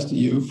apologize to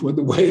you for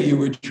the way you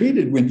were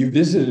treated when you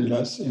visited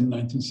us in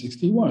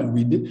 1961.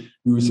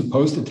 We were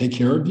supposed to take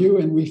care of you,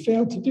 and we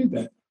failed to do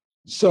that.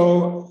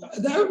 So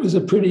that was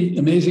a pretty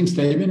amazing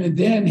statement. And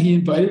then he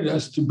invited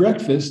us to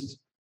breakfast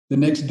the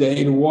next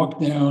day to walk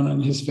down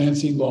on his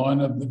fancy lawn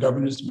of the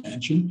governor's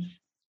mansion,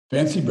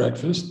 fancy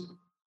breakfast.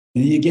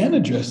 And he again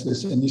addressed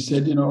this, and he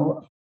said,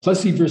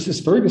 Plessy versus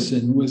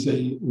Ferguson was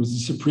a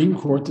Supreme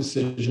Court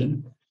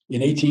decision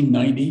in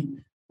 1890,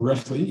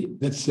 roughly,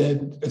 that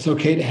said it's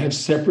okay to have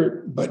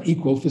separate but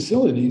equal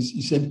facilities.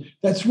 He said,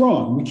 that's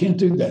wrong. We can't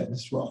do that.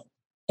 It's wrong.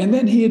 And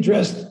then he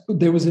addressed,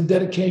 there was a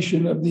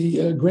dedication of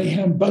the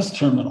Greyhound bus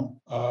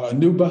terminal, a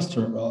new bus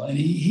terminal. And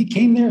he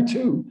came there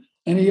too.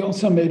 And he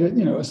also made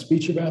a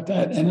speech about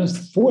that. And it's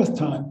the fourth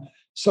time.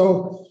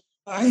 So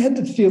I had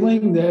the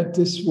feeling that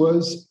this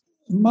was,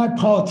 my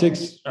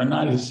politics are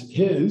not as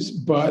his,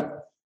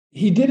 but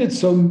he did it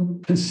so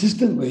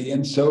consistently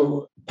and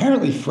so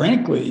apparently,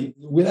 frankly,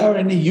 without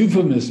any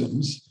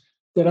euphemisms,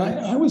 that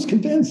I was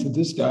convinced that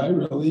this guy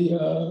really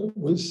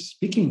was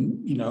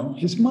speaking,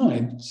 his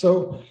mind.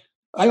 So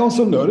I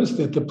also noticed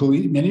that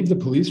many of the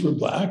police were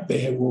Black.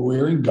 They were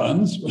wearing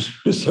guns, which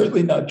was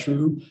certainly not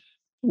true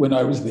when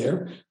I was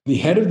there. The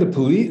head of the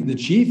police, the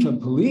chief of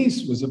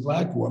police, was a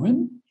Black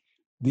woman.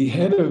 The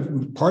head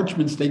of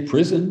Parchment State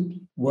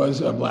Prison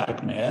was a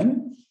Black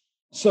man.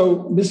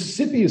 So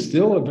Mississippi is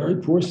still a very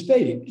poor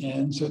state.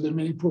 And so there are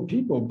many poor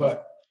people,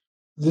 but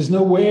there's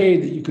no way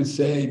that you can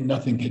say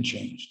nothing had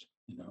changed.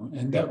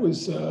 And that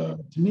was, to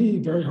me,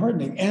 very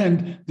heartening.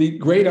 And the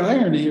great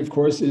irony, of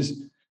course,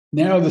 is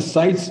now the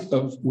sites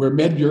of where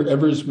Medgar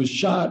Evers was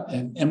shot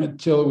and Emmett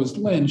Till was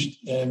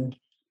lynched and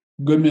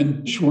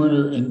Goodman,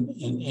 Schwerner,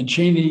 and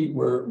Cheney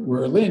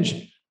were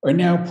lynched are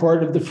now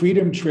part of the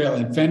Freedom Trail.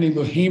 And Fannie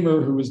Lou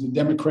Hamer, who was the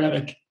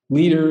Democratic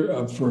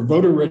leader for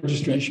voter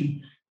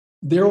registration,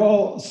 they're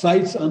all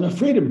sites on the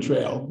Freedom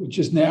Trail, which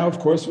is now, of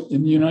course,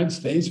 in the United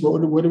States.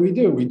 What do we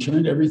do? We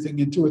turned everything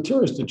into a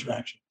tourist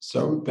attraction.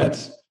 So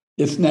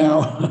it's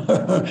now,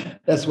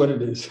 that's what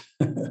it is.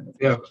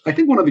 Yeah. I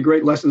think one of the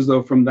great lessons,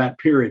 though, from that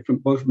period, from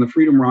both from the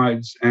freedom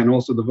rides and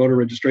also the voter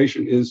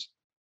registration, is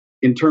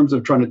in terms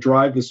of trying to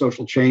drive the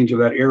social change of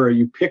that era,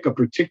 you pick a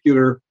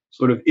particular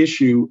sort of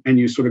issue and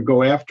you sort of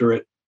go after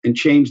it and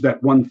change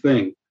that one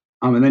thing.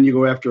 And then you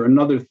go after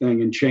another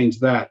thing and change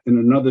that, and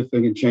another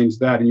thing and change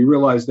that. And you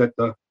realize that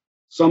the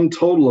sum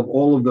total of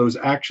all of those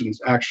actions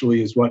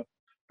actually is what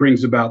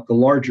brings about the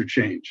larger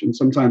change. And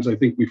sometimes I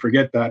think we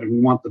forget that and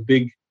we want the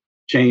big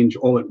change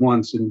all at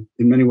once. And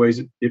in many ways,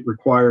 it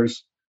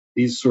requires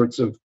these sorts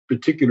of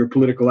particular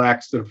political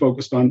acts that are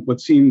focused on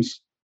what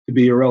seems to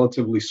be a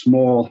relatively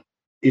small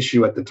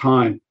issue at the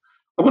time.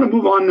 I want to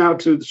move on now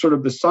to sort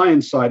of the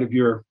science side of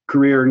your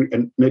career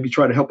and maybe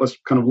try to help us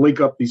kind of link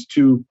up these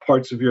two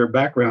parts of your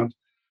background.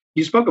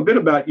 You spoke a bit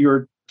about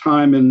your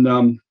time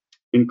in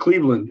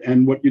Cleveland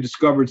and what you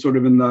discovered sort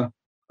of about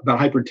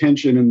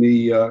hypertension in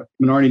the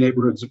minority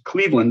neighborhoods of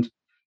Cleveland.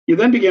 You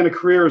then began a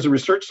career as a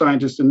research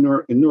scientist in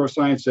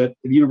neuroscience at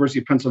the University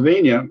of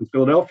Pennsylvania in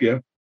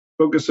Philadelphia,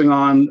 focusing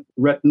on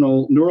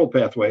retinal neural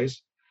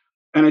pathways.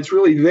 And it's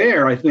really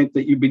there, I think,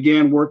 that you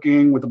began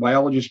working with the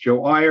biologist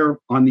Joe Eyer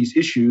on these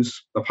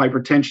issues of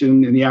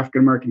hypertension in the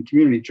African-American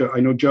community. I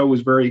know Joe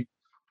was very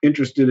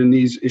interested in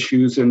these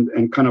issues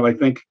and kind of, I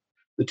think,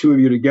 the two of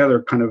you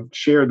together kind of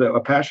shared a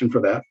passion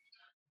for that.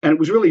 And it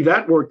was really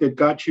that work that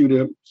got you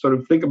to sort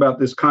of think about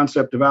this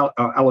concept of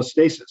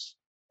allostasis.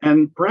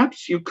 And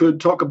perhaps you could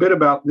talk a bit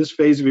about this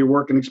phase of your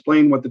work and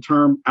explain what the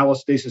term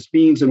allostasis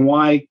means and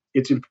why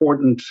it's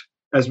important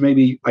as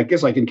maybe, I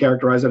guess I can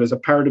characterize it as a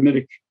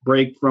paradigmatic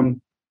break from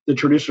the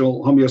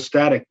traditional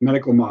homeostatic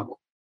medical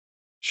model.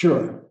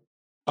 Sure.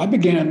 I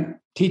began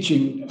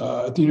teaching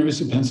at the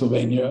University of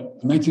Pennsylvania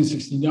in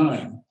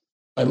 1969.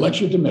 I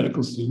lectured to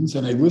medical students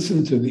and I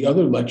listened to the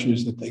other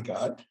lectures that they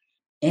got.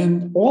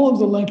 And all of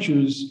the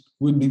lectures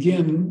would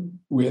begin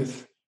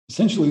with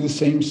essentially the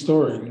same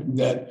story,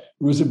 that it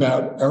was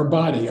about our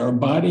body. Our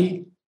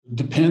body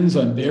depends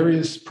on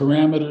various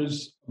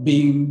parameters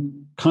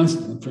being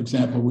constant. For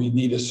example, we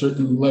need a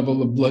certain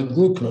level of blood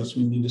glucose,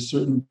 we need a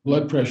certain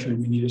blood pressure,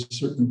 we need a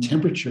certain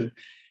temperature.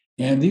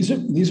 And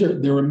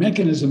there are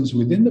mechanisms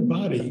within the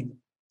body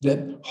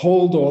that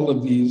hold all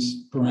of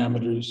these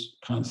parameters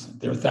constant.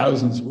 There are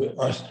thousands.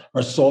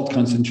 Our salt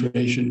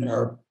concentration,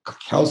 our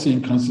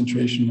calcium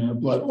concentration in our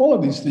blood, all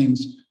of these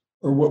things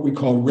are what we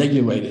call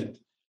regulated.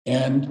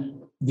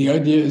 And the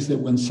idea is that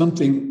when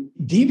something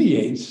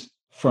deviates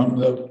from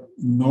the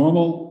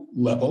normal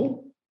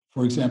level,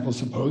 for example,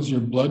 suppose your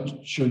blood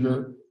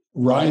sugar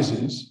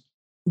rises,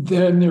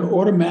 then there are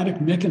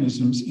automatic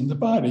mechanisms in the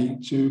body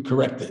to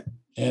correct it.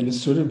 And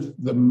it's sort of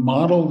the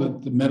model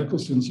that the medical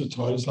students are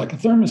taught is like a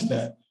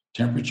thermostat.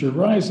 Temperature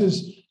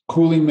rises,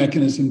 cooling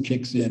mechanism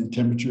kicks in,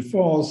 temperature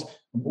falls,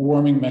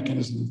 warming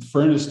mechanism, the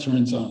furnace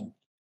turns on.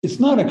 It's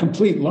not a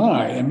complete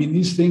lie. I mean,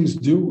 these things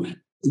do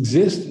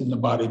exist in the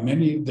body.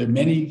 There are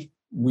many,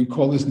 we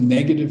call this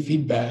negative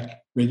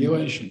feedback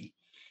regulation.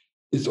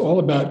 It's all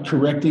about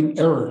correcting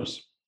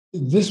errors.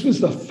 This was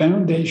the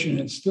foundation,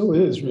 it still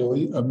is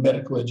really, of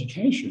medical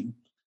education.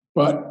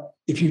 But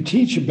if you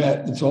teach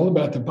about it's all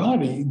about the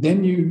body,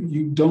 then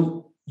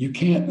you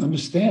can't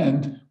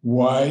understand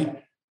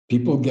why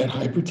people get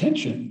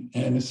hypertension.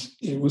 And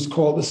it was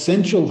called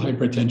essential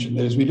hypertension.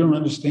 That is, we don't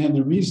understand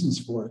the reasons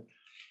for it.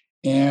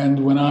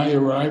 And when I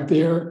arrived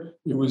there,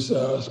 it was,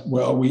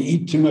 we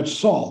eat too much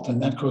salt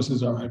and that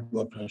causes our high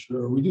blood pressure,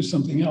 or we do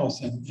something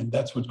else and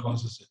that's what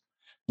causes it.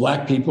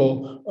 Black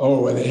people,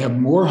 they have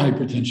more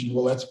hypertension.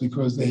 Well, that's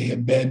because they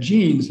have bad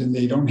genes and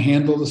they don't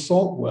handle the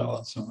salt well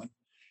and so on.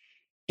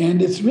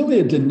 And it's really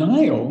a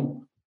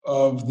denial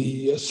of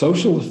the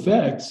social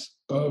effects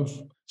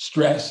of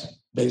stress,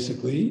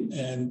 basically,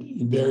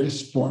 and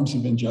various forms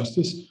of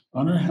injustice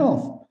on our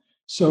health.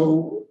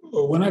 So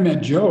when I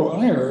met Joe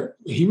Eyer,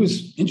 he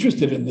was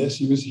interested in this.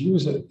 He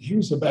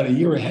was about a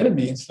year ahead of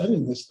me in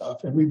studying this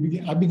stuff,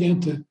 and I began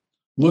to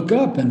look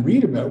up and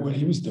read about what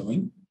he was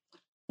doing,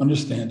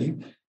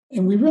 understanding,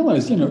 and we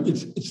realized,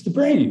 it's the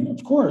brain.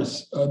 Of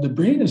course, the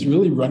brain is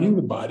really running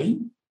the body.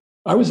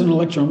 I was an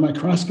electron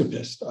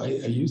microscopist. I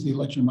used the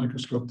electron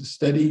microscope to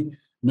study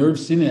nerve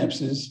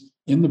synapses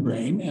in the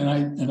brain,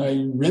 and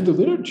I read the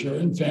literature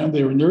and found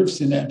there were nerve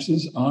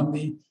synapses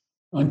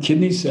on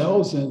kidney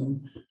cells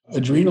and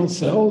adrenal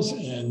cells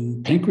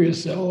and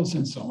pancreas cells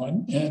and so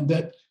on, and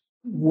that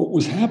what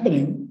was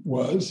happening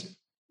was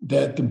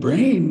that the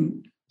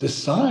brain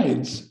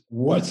decides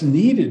what's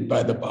needed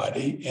by the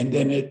body, and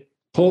then it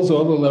pulls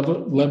all the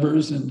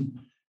levers and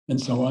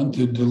so on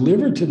to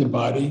deliver to the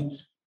body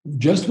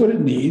just what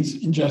it needs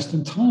and just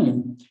in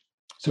time.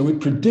 So it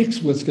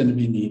predicts what's going to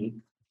be needed.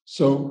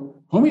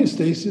 So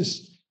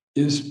homeostasis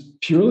is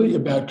purely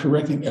about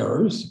correcting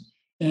errors.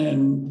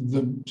 And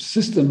the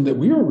system that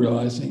we are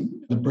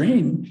realizing, the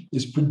brain,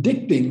 is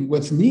predicting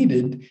what's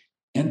needed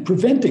and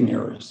preventing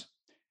errors.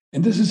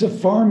 And this is a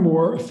far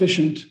more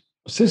efficient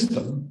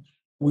system.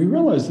 We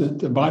realized that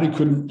the body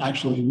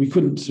we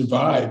couldn't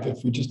survive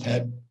if we just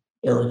had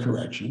error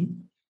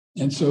correction.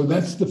 And so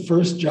that's the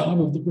first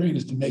job of the brain,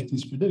 is to make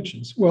these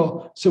predictions.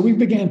 Well, so we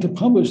began to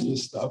publish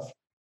this stuff,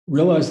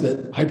 realized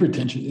that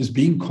hypertension is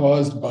being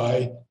caused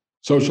by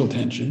social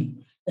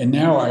tension. And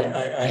now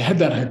I had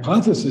that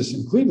hypothesis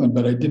in Cleveland,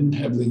 but I didn't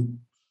have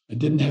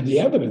the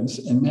evidence.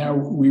 And now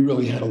we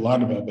really had a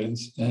lot of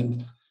evidence.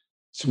 And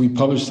so we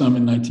published some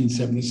in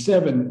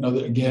 1977,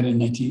 another again in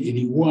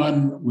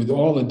 1981, with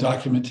all the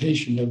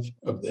documentation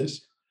of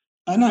this.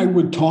 And I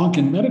would talk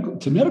to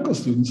medical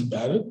students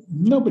about it.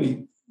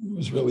 Nobody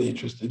was really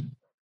interested.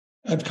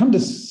 I've come to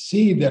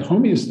see that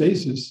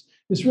homeostasis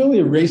is really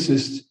a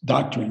racist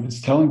doctrine. It's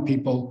telling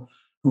people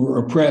who are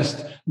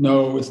oppressed,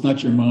 no, it's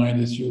not your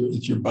mind, it's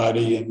your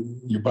body, and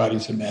your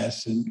body's a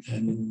mess,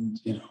 and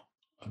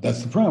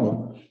that's the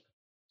problem.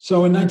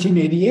 So in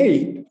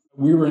 1988,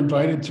 we were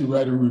invited to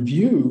write a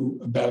review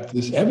about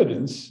this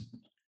evidence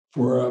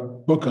for a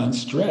book on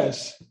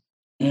stress,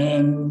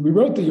 and we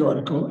wrote the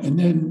article. And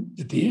then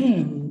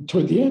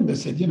toward the end, I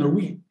said,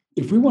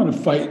 if we want to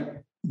fight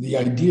the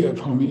idea of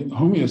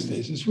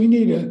homeostasis, we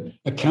need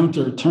a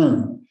counter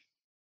term,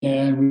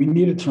 and we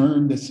need a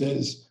term that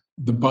says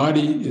the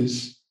body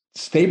is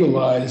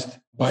stabilized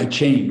by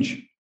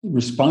change,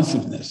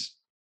 responsiveness.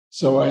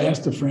 So I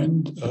asked a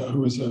friend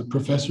who was a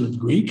professor of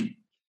Greek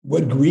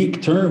what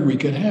Greek term we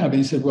could have. And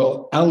he said,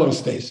 well,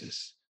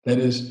 allostasis, that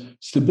is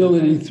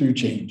stability through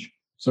change.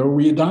 So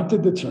we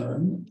adopted the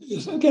term.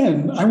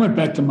 Again, I went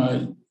back to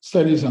my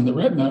studies on the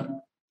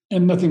retina,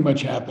 and nothing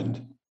much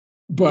happened.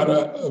 But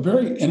a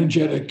very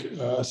energetic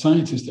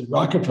scientist at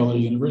Rockefeller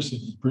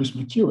University, Bruce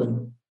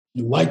McEwen,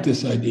 he liked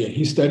this idea.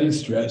 He studied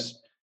stress.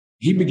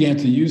 He began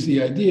to use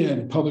the idea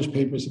and publish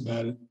papers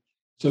about it.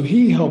 So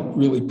he helped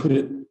really put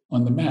it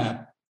on the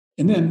map.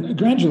 And then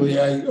gradually,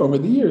 I, over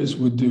the years,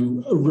 would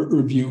do a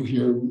review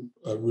here,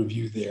 a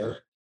review there.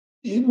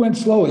 It went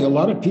slowly. A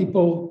lot of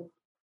people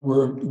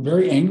were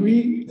very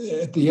angry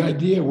at the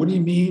idea. What do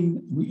you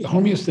mean?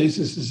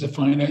 Homeostasis is a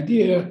fine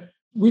idea.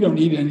 We don't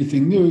need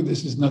anything new.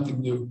 This is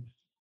nothing new.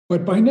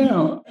 But by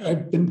now,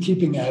 I've been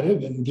keeping at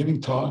it and giving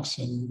talks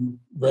and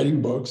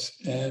writing books.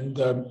 And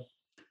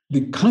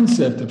the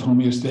concept of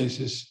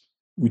homeostasis,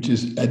 which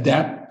is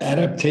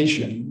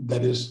adaptation,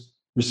 that is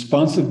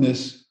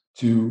responsiveness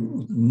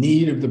to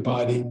need of the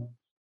body,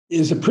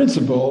 is a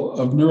principle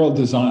of neural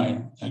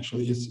design.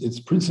 Actually, it's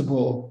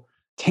principle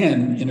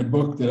 10 in a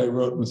book that I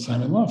wrote with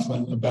Simon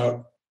Laughlin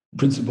about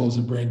principles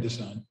of brain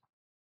design.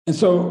 And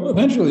so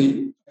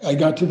eventually I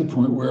got to the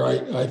point where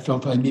I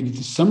felt I needed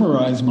to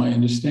summarize my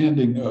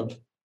understanding of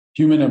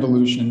human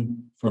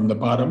evolution from the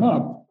bottom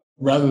up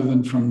rather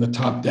than from the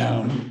top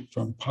down,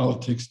 from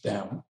politics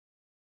down.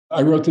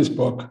 I wrote this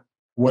book,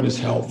 What is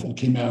Health? It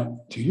came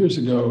out 2 years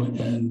ago,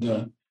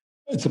 and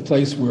it's a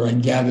place where I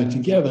gather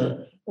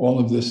together all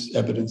of this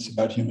evidence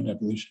about human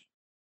evolution.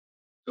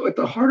 So at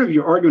the heart of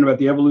your argument about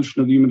the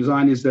evolution of the human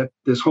design is that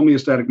this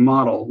homeostatic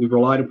model we've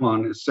relied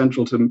upon is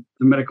central to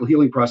the medical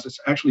healing process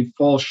actually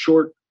falls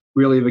short,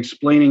 really, of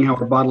explaining how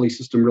our bodily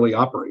system really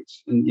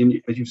operates.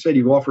 And as you've said,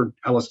 you've offered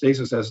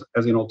allostasis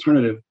as an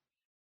alternative.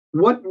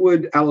 What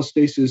would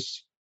allostasis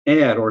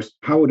add, or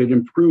how would it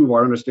improve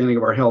our understanding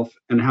of our health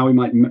and how we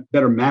might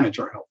better manage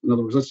our health? In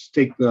other words,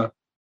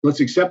 let's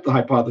accept the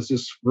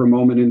hypothesis for a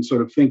moment and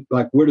sort of think,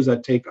 like, where does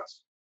that take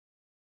us?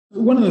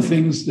 One of the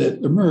things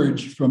that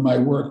emerged from my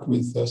work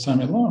with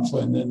Simon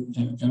Laughlin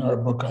in our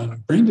book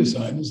on brain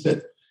design is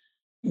that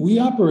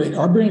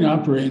our brain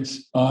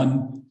operates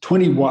on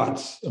 20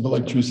 watts of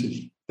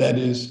electricity. That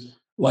is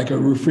like a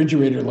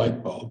refrigerator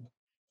light bulb.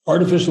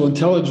 Artificial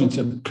intelligence,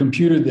 a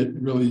computer that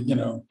really,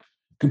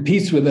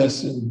 competes with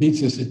us and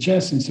beats us at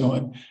chess and so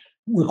on,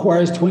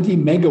 requires 20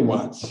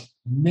 megawatts,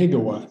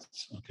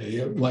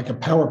 okay, like a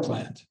power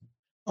plant.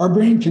 Our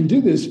brain can do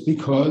this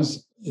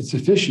because it's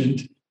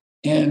efficient,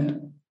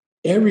 and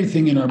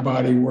everything in our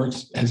body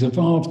has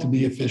evolved to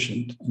be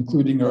efficient,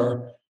 including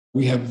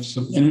we have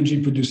some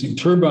energy producing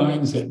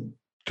turbines that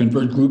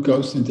convert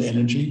glucose into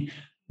energy.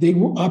 They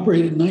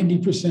operate at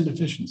 90%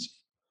 efficiency.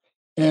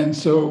 And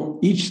so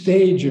each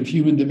stage of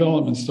human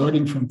development,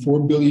 starting from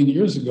 4 billion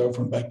years ago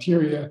from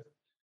bacteria,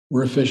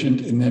 were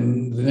efficient. And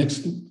then the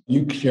next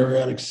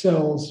eukaryotic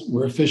cells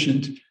were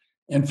efficient.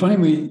 And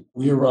finally,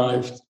 we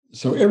arrived.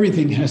 So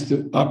everything has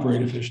to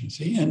operate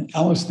efficiency. And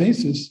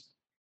allostasis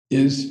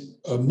is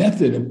a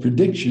method of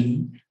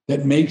prediction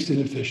that makes it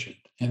efficient.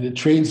 And it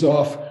trades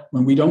off.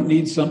 When we don't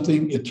need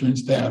something, it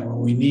turns down. When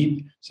we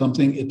need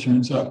something, it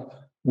turns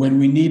up. When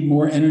we need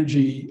more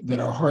energy that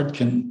our heart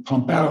can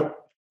pump out,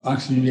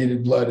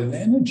 oxygenated blood and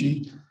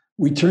energy,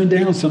 we turn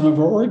down some of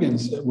our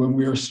organs. When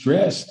we are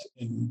stressed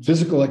in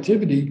physical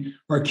activity,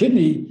 our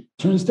kidney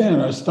turns down,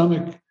 our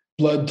stomach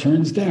blood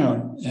turns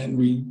down, and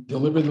we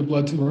deliver the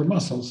blood to our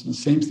muscles. And the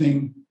same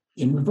thing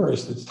in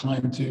reverse. It's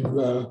time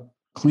to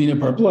clean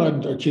up our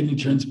blood, our kidney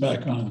turns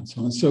back on, and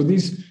so on. So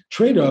these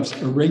trade-offs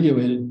are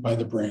regulated by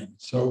the brain.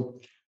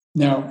 So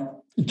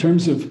now, in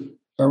terms of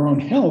our own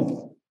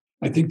health,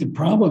 I think the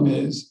problem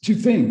is two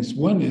things.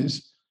 One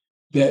is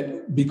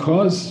that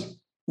because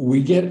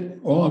we get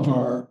all of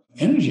our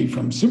energy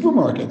from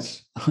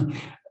supermarkets,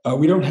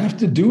 we don't have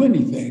to do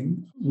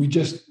anything. We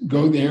just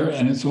go there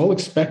and it's all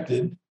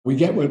expected. We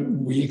get what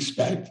we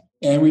expect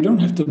and we don't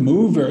have to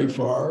move very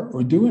far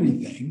or do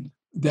anything.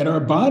 That our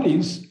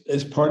bodies,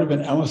 as part of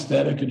an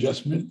allostatic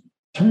adjustment,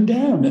 turn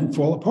down and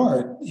fall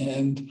apart.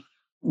 And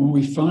when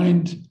we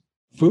find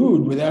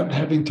food without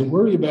having to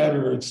worry about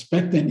it or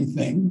expect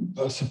anything,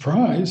 a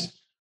surprise,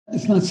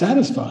 it's not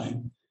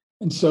satisfying.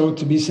 And so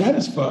to be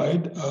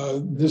satisfied,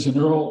 there's a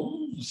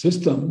neural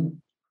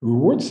system,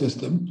 reward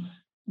system,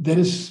 that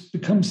has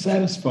become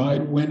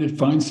satisfied when it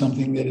finds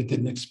something that it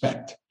didn't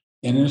expect.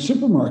 And in a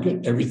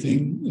supermarket,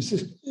 everything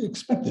is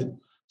expected.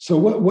 So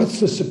what's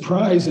the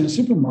surprise in a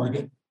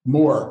supermarket?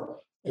 More.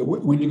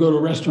 When you go to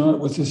a restaurant,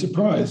 what's the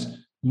surprise?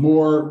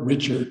 More,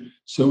 richer.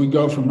 So we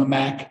go from a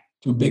Mac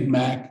to a Big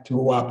Mac to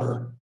a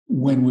Whopper.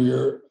 When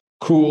we're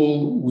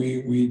cool,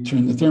 we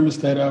turn the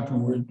thermostat up.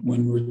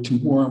 When we're too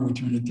warm, we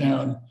turn it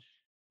down.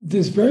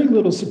 There's very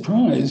little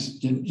surprise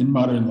in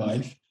modern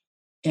life.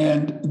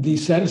 And the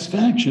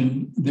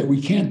satisfaction that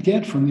we can't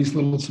get from these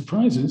little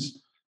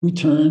surprises, we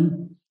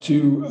turn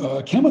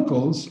to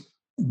chemicals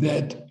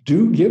that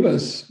do give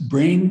us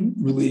brain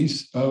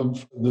release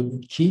of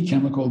the key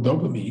chemical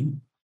dopamine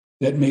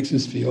that makes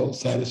us feel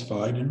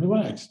satisfied and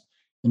relaxed.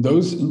 And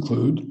those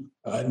include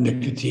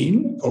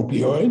nicotine,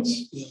 opioids,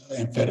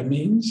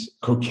 amphetamines,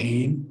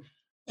 cocaine,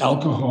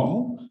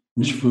 alcohol,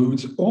 rich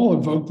foods, all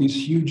evoke these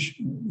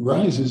huge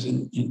rises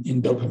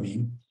in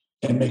dopamine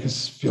and make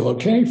us feel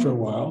okay for a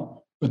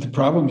while. But the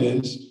problem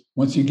is,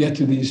 once you get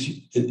to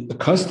these,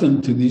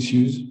 accustomed to these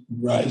huge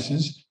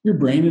rises, your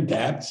brain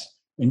adapts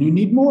and you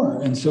need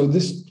more. And so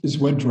this is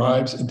what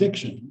drives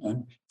addiction.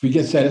 And if we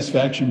get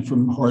satisfaction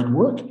from hard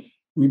work,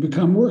 we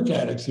become work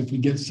addicts. If we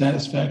get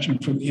satisfaction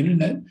from the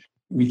internet,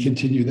 we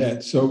continue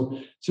that. So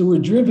we're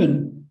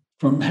driven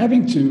from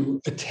having to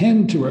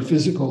attend to our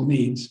physical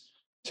needs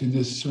to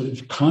this sort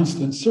of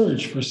constant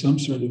search for some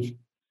sort of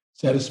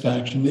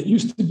satisfaction that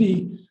used to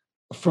be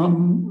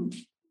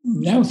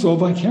now it's all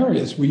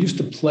vicarious. We used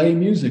to play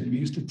music. We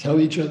used to tell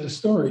each other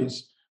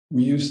stories.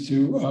 We used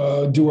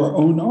to do our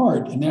own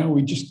art. And now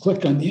we just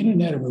click on the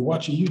internet and we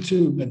watch a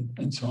YouTube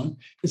and so on.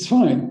 It's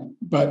fine,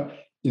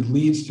 but it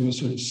leads to a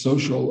sort of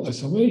social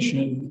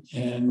isolation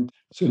and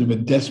sort of a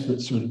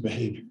desperate sort of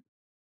behavior.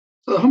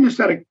 So the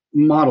homeostatic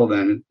model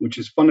then, which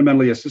is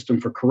fundamentally a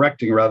system for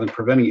correcting rather than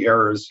preventing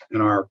errors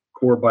in our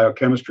core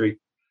biochemistry,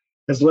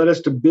 has led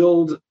us to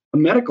build a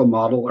medical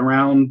model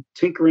around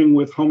tinkering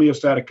with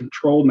homeostatic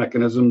control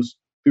mechanisms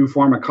through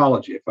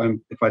pharmacology,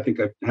 if I think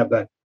I have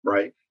that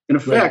right. In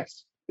effect,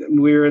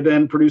 we're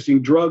then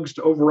producing drugs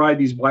to override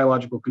these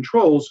biological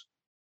controls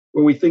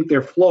where we think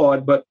they're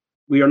flawed, but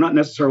we are not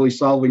necessarily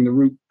solving the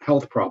root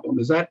health problem.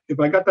 Is that,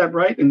 if I got that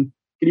right? And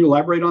can you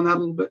elaborate on that a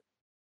little bit?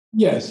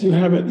 Yes, you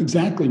have it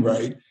exactly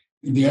right.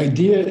 The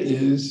idea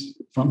is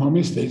from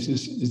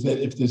homeostasis is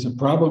that if there's a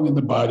problem in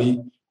the body,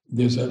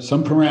 there's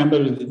some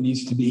parameter that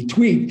needs to be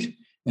tweaked,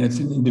 and it's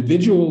an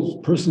individual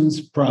person's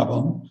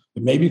problem.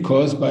 It may be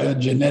caused by a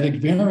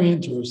genetic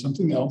variant or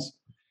something else.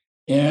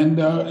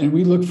 And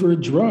we look for a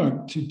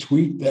drug to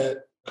tweak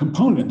that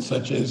component,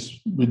 such as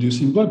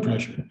reducing blood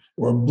pressure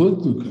or blood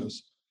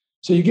glucose.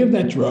 So you give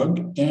that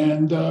drug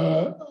and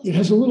it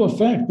has a little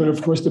effect, but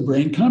of course the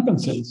brain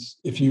compensates.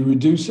 If you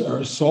reduce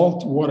our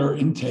salt water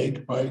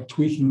intake by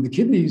tweaking the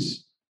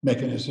kidneys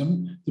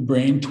mechanism, the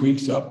brain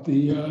tweaks up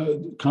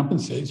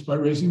compensates by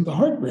raising the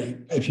heart rate.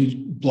 If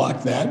you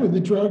block that with the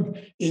drug,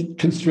 it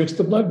constricts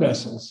the blood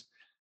vessels.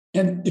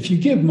 And if you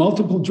give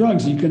multiple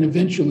drugs, you can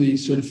eventually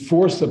sort of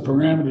force the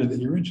parameter that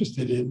you're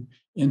interested in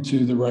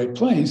into the right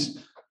place.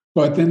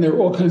 But then there are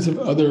all kinds of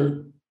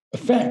other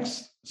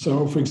effects.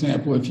 So, for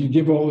example, if you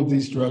give all of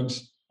these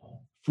drugs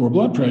for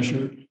blood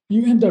pressure,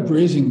 you end up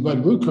raising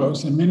blood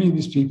glucose, and many of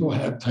these people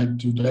have type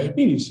 2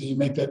 diabetes, so you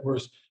make that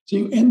worse. So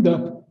you end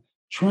up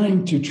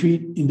trying to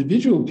treat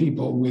individual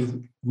people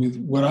with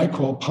what I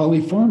call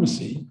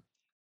polypharmacy.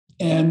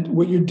 And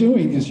what you're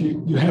doing is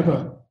you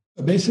have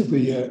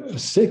basically a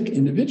sick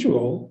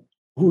individual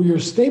who you're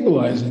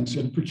stabilizing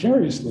sort of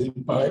precariously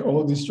by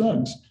all of these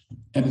drugs.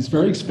 And it's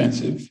very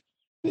expensive.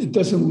 It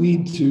doesn't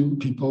lead to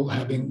people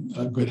having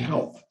good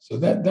health. So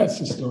that's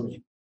the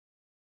story.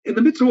 In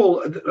the midst of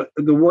all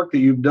the work that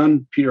you've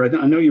done, Peter,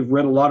 I know you've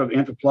read a lot of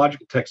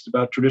anthropological texts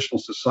about traditional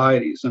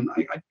societies. And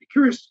I'd be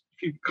curious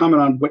if you could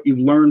comment on what you've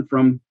learned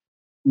from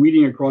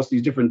reading across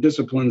these different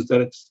disciplines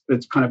that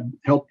it's kind of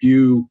helped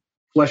you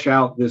flesh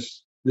out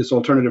this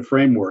alternative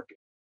framework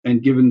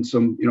and given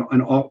some,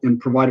 and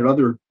provided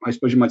other, I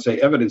suppose you might say,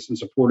 evidence in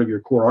support of your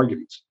core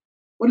arguments.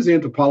 What has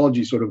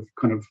anthropology sort of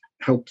kind of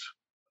helped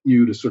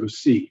you to sort of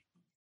see?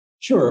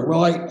 Sure.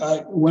 Well,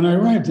 I when I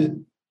arrived at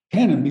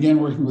Penn and began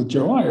working with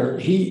Joe Iyer,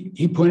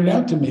 he pointed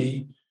out to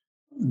me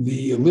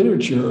the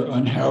literature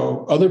on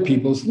how other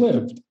peoples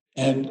lived.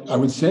 And I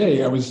would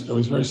say I was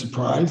very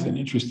surprised and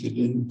interested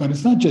in, but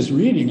it's not just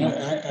reading.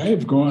 I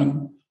have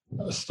gone,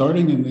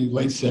 starting in the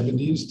late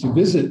 70s, to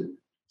visit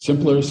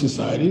simpler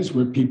societies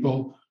where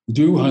people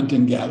do hunt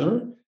and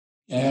gather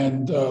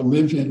and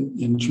live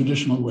in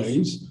traditional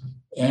ways.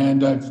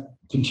 And I've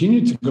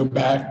continued to go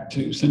back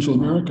to Central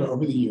America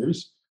over the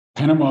years.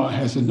 Panama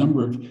has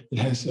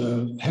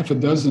half a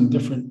dozen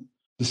different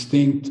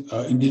distinct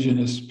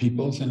indigenous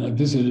peoples, and I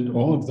visited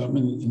all of them,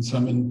 and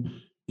some in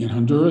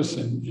Honduras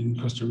and in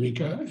Costa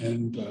Rica,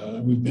 and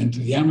we've been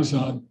to the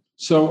Amazon.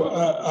 So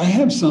I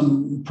have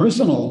some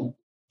personal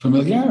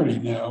familiarity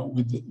now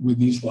with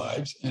these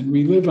lives, and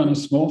we live on a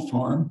small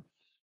farm,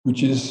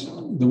 which is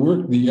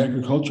the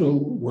agricultural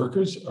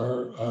workers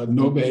are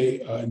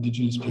Nobe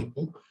indigenous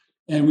people,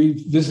 and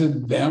we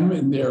visit them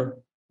in their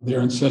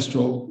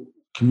ancestral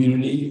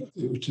community,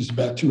 which is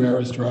about 2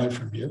 hours drive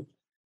from here.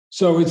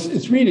 So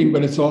it's reading,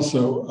 but it's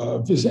also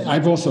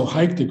I've also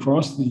hiked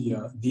across the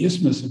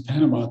Isthmus of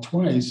Panama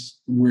twice,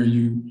 where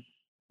you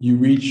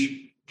reach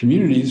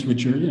communities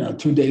which are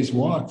 2 days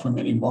walk from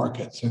any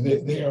market. So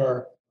they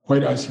are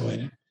quite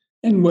isolated.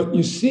 And what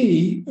you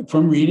see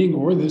from reading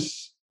or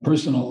this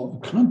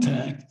personal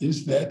contact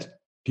is that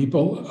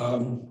people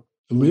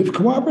live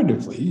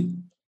cooperatively,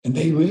 and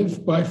they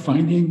live by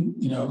finding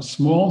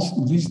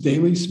these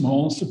daily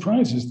small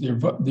surprises.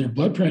 Their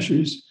blood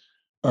pressures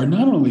are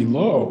not only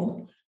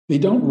low. They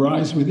don't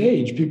rise with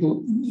age.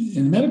 People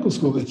in medical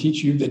school, they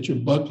teach you that your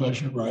blood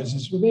pressure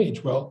rises with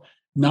age. Well,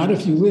 not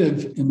if you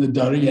live in the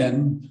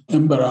Darien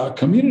Embara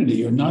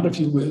community, or not if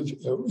you live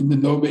in the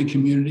Nobe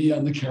community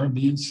on the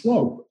Caribbean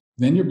slope.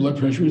 Then your blood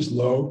pressure is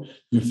low.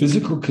 Your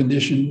physical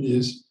condition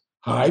is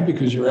high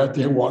because you're out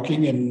there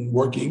walking and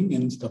working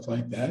and stuff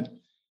like that.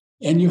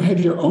 And you have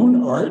your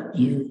own art.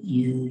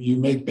 You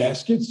make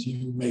baskets,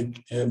 you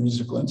make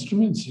musical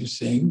instruments, you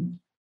sing,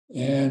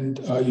 and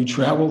you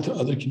travel to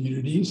other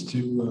communities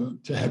to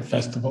have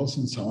festivals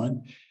and so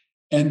on.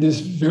 And there's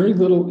very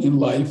little in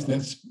life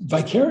that's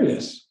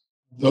vicarious.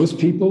 Those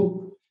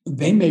people,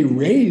 they may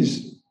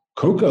raise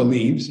coca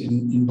leaves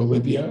in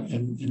Bolivia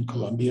and in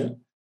Colombia,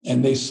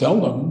 and they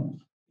sell them,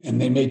 and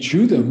they may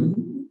chew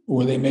them,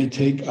 or they may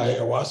take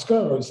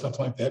ayahuasca or stuff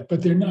like that,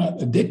 but they're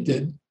not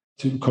addicted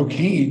to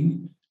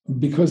cocaine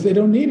because they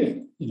don't need it.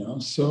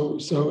 So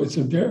it's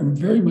a very,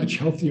 very much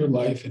healthier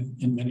life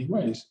in many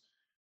ways.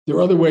 There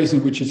are other ways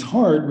in which it's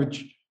hard,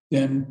 which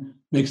then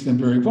makes them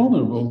very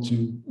vulnerable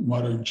to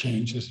modern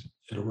change as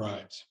it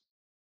arrives.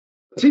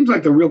 It seems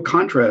like the real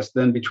contrast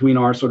then between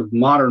our sort of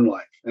modern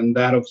life and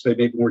that of, say,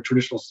 maybe more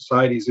traditional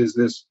societies is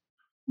this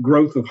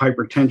growth of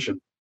hypertension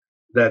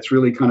that's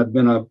really kind of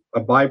been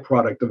a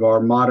byproduct of our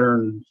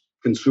modern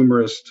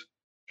consumerist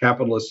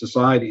capitalist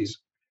societies.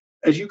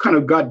 As you kind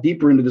of got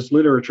deeper into this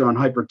literature on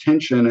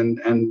hypertension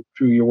and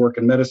through your work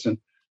in medicine,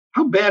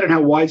 how bad and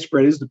how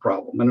widespread is the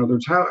problem? In other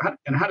words, how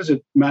does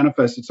it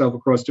manifest itself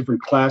across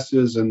different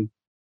classes and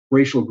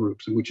racial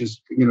groups, and which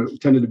is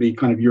tended to be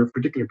kind of your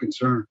particular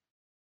concern?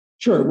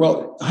 Sure.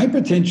 Well,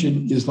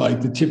 hypertension is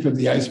like the tip of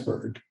the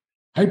iceberg.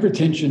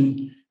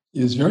 Hypertension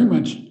is very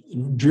much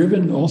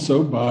driven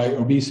also by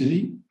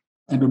obesity,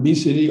 and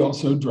obesity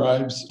also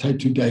drives type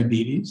 2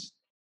 diabetes.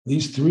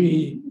 These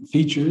three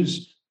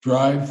features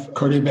drive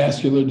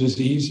cardiovascular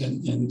disease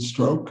and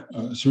stroke,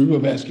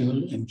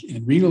 cerebrovascular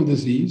and renal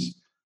disease.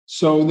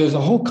 So there's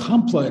a whole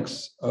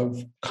complex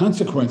of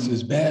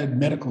consequences, bad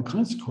medical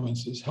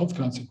consequences, health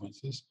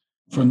consequences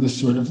from this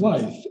sort of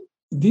life.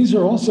 These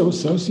are also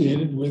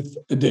associated with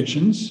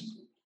addictions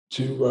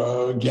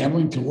to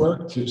gambling, to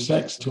work, to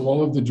sex, to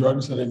all of the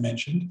drugs that I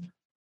mentioned.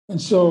 And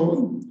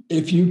so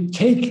if you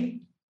take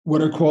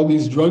what are called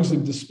these drugs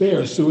of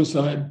despair,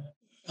 suicide,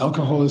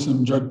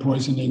 alcoholism, drug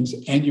poisonings,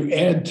 and you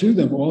add to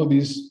them all of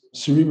these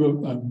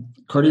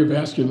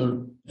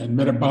cardiovascular and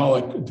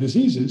metabolic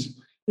diseases,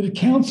 it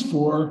accounts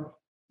for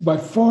by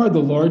far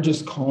the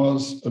largest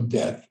cause of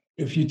death.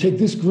 If you take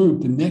this group,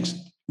 the next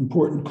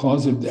important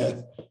cause of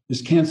death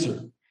is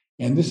cancer.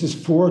 And this is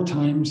 4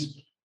 times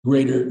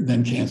greater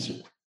than cancer.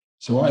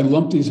 So I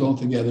lump these all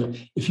together.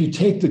 If you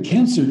take the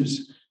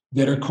cancers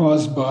that are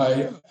caused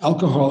by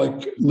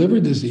alcoholic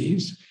liver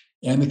disease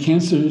and the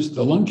cancers,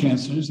 the lung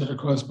cancers that are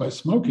caused by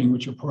smoking,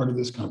 which are part of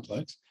this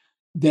complex,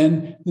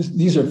 then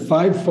these are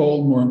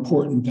 5-fold more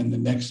important than the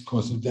next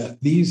cause of death.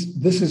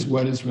 This is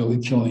what is really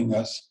killing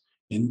us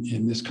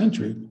in this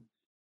country.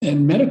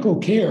 And medical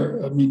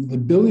care, I mean, the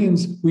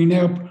billions,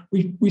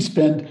 we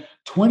spend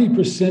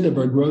 20% of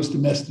our gross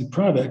domestic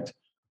product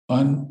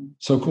on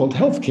so-called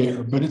health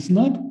care, but it's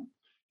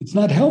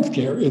not health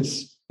care,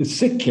 it's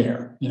sick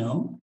care.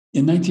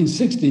 In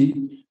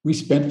 1960, we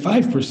spent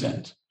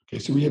 5%. Okay,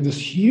 so we have this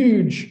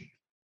huge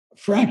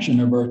fraction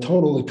of our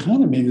total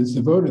economy that's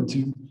devoted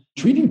to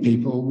treating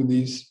people with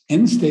these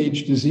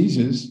end-stage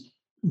diseases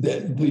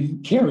that the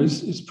care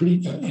is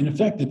pretty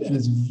ineffective, and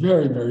it's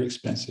very, very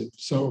expensive.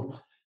 So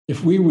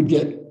if we would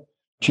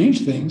change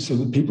things so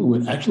that people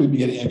would actually be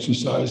getting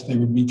exercise, they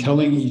would be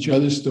telling each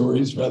other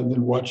stories rather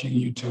than watching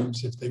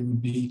YouTubes, if they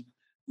would be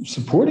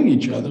supporting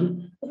each other,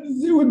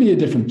 it would be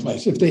a different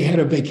place. If they had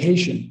a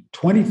vacation,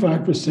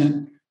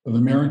 25% of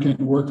American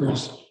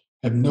workers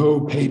have no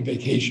paid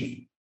vacation.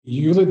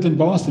 You lived in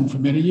Boston for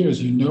many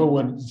years. You know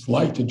what it's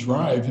like to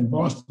drive in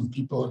Boston.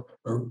 People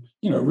are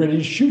ready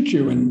to shoot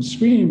you and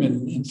scream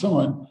and so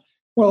on.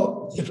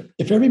 Well,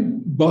 if every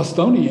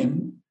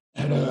Bostonian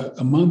had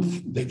a month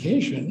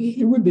vacation,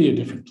 it would be a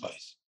different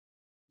place.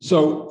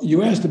 So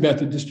you asked about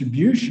the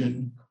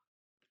distribution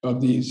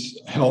of these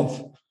health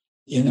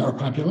in our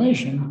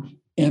population.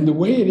 And the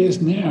way it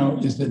is now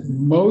is that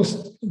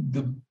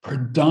the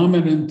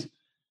predominant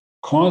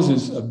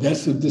causes of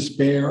deaths of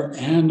despair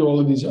and all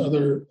of these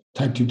other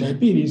type 2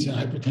 diabetes and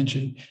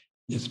hypertension,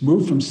 it's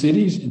moved from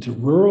cities into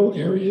rural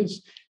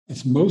areas.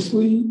 It's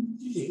mostly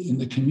in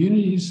the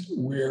communities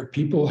where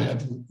people have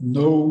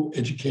no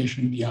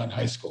education beyond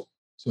high school.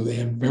 So they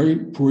have very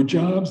poor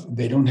jobs.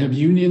 They don't have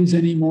unions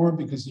anymore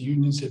because the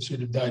unions have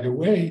sort of died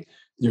away.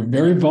 They're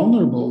very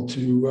vulnerable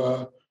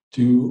to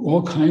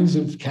all kinds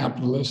of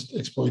capitalist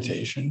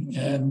exploitation.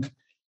 And,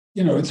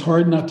 it's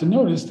hard not to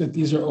notice that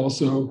these are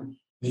also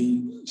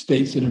the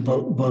states that are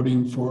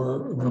voting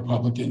for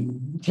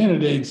Republican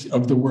candidates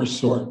of the worst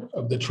sort,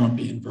 of the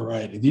Trumpian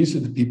variety. These are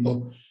the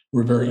people who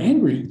are very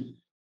angry.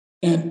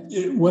 And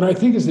what I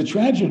think is the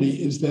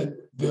tragedy is that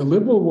the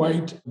liberal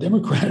white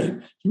Democratic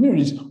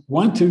communities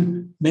want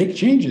to make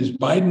changes.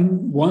 Biden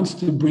wants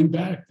to bring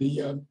back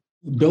the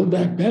Build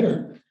Back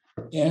Better.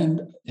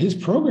 And his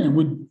program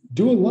would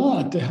do a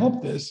lot to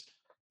help this.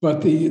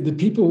 But the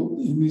people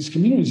in these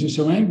communities are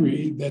so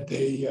angry that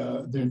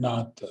they're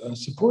not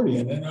supporting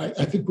it. And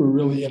I think we're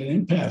really at an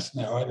impasse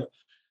now.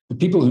 The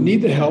people who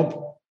need the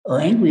help are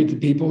angry at the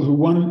people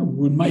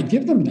who might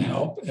give them the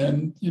help.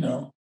 And,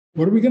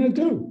 what are we going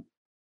to do?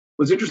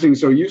 Well, it's interesting.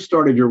 So you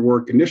started your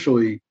work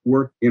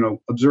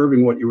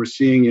observing what you were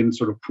seeing in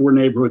sort of poor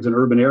neighborhoods and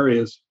urban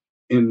areas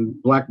in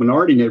Black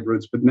minority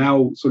neighborhoods. But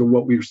now sort of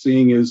what we're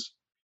seeing is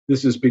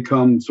this has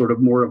become sort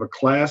of more of a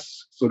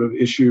class sort of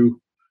issue,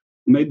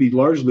 maybe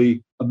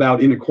largely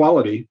about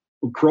inequality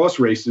across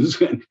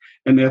races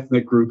and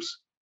ethnic groups,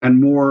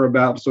 and more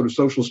about sort of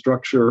social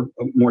structure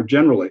more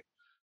generally.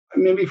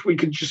 Maybe if we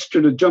could just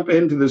sort of jump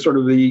into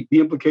the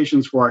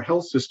implications for our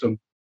health system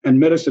and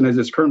medicine as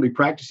it's currently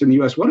practiced in the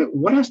U.S.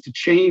 What has to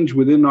change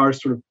within our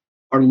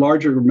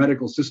larger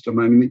medical system?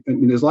 I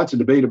mean, there's lots of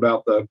debate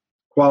about the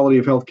quality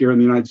of healthcare in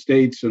the United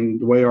States and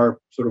the way our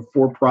sort of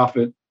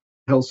for-profit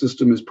health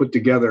system is put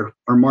together,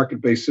 our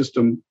market-based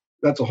system.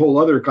 That's a whole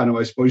other kind of,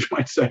 I suppose you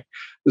might say,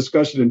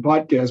 discussion and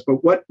podcast.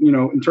 But what,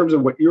 in terms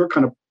of what you're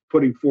kind of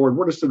putting forward,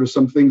 what are sort of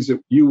some things that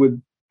you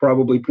would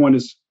probably point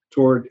us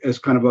toward as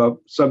kind of a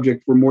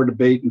subject for more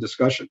debate and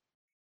discussion?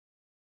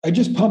 I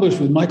just published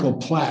with Michael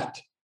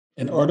Platt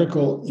an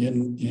article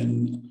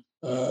in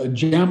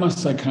JAMA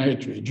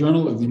Psychiatry,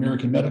 Journal of the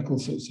American Medical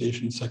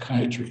Association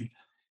Psychiatry.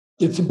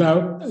 It's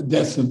about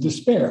deaths of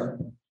despair,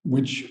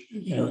 which,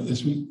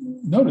 as we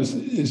notice,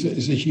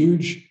 is a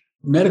huge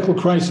medical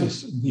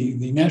crisis.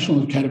 The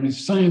National Academy of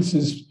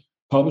Sciences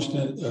published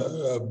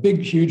a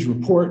big, huge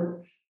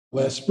report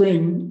last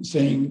spring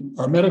saying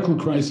our medical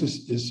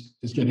crisis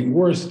is getting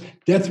worse.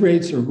 Death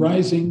rates are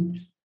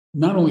rising,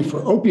 not only for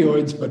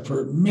opioids, but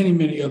for many,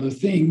 many other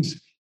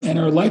things. And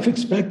our life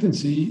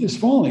expectancy is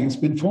falling. It's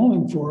been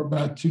falling for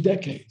about 2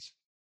 decades.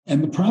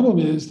 And the problem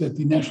is that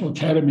the National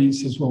Academy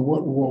says, well,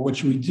 what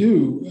should we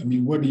do? I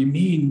mean, what do you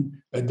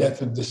mean a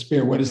death of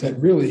despair? What is that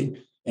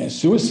really? And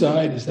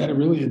suicide, is that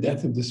really a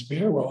death of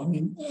despair? Well, I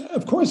mean,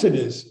 of course it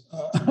is.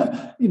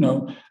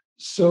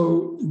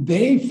 So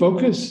they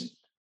focus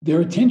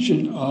their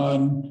attention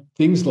on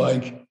things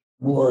like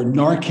more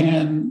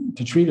Narcan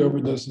to treat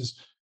overdoses,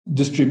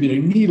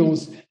 distributing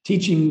needles,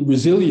 teaching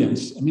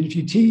resilience. I mean, if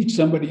you teach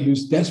somebody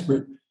who's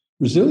desperate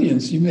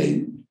resilience, you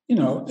may,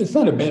 it's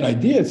not a bad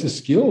idea. It's a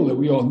skill that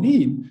we all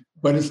need,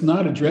 but it's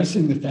not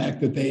addressing the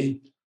fact that they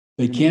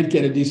can't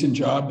get a decent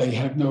job. They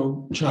have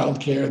no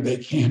childcare.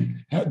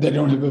 They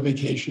don't have a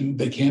vacation.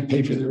 They can't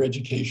pay for their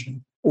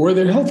education or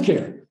their health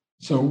care.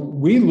 So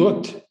we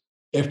looked,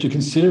 after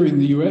considering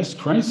the US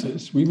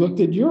crisis, we looked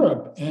at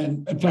Europe.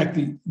 And in fact,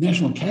 the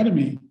National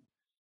Academy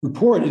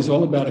report is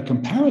all about a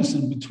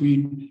comparison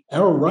between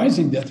our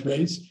rising death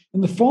rates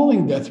and the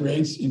falling death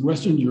rates in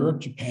Western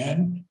Europe,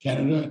 Japan,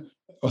 Canada,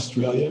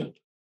 Australia.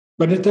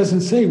 But it doesn't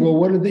say, well,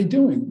 what are they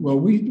doing? Well,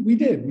 we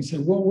did. We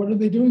said, well, what are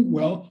they doing?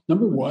 Well,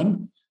 number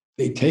one,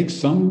 they take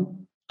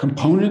some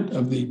component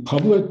of the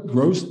public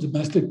gross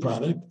domestic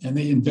product and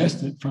they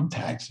invest it from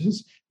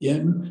taxes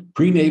in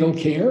prenatal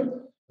care.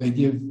 They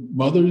give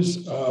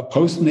mothers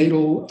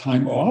postnatal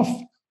time off,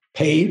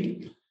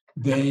 paid.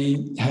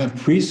 They have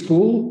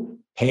preschool,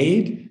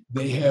 paid.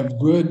 They have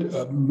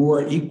good,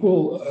 more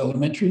equal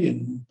elementary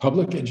and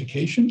public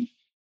education.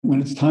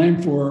 When it's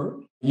time for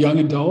young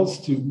adults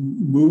to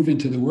move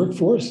into the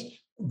workforce,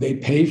 they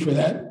pay for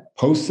that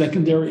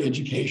post-secondary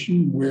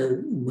education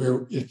where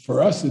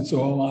for us, it's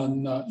all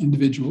on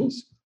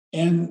individuals.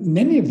 And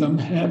many of them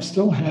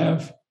still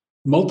have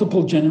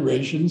multiple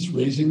generations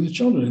raising the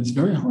children. It's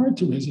very hard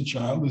to raise a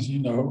child, as you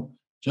know,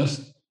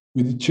 just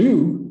with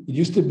two. It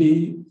used to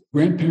be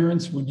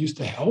grandparents would used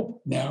to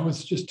help. Now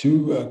it's just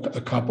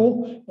a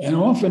couple. And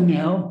often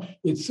now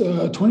it's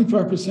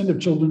 25% of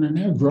children are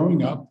now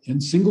growing up in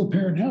single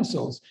parent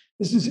households.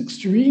 This is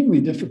extremely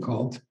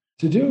difficult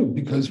to do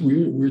because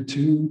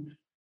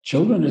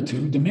children are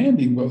too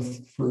demanding,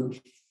 both for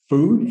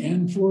food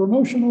and for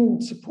emotional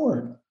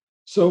support.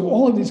 So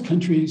all of these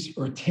countries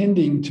are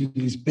tending to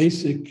these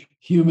basic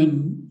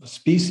human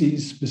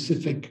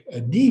species-specific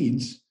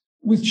needs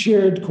with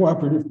shared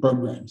cooperative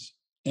programs.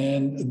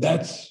 And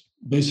that's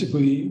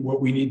basically what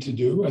we need to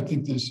do. I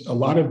think there's a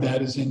lot of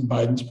that is in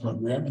Biden's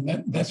program,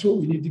 and that's what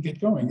we need to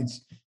get going.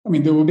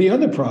 There will be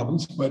other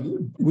problems, but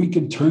we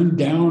could turn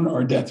down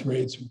our death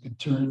rates, we could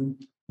turn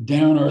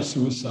down our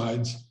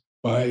suicides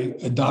by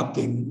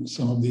adopting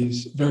some of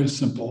these very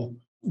simple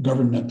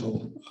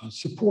governmental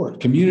support,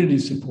 community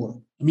support.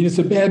 It's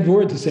a bad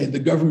word to say the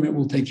government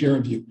will take care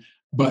of you,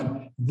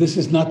 but this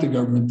is not the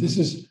government. This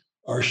is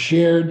our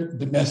shared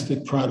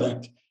domestic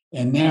product.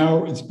 And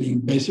now it's being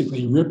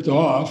basically ripped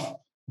off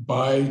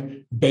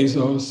by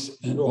Bezos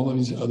and all of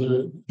these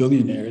other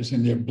billionaires,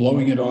 and they're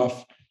blowing it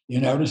off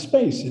in outer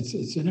space.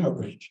 It's an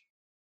outrage.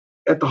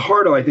 At the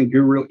heart of, I think,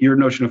 your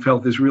notion of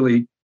health is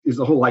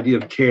the whole idea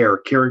of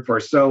caring for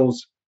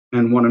ourselves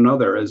and one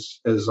another as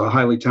a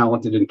highly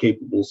talented and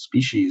capable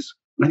species.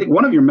 And I think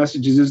one of your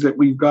messages is that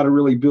we've got to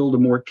really build a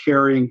more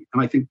caring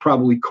and I think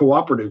probably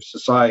cooperative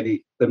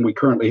society than we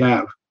currently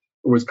have.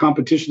 Whereas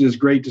competition is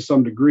great to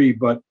some degree,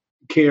 but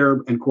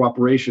care and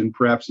cooperation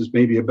perhaps is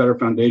maybe a better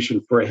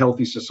foundation for a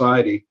healthy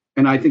society.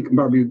 And I think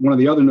probably one of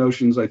the other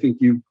notions I think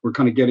you were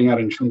kind of getting at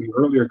in some of your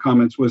earlier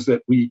comments was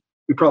that we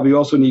probably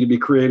also need to be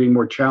creating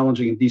more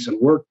challenging and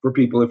decent work for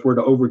people if we're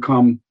to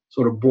overcome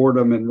sort of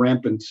boredom and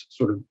rampant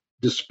sort of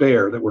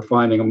despair that we're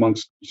finding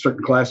amongst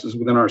certain classes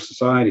within our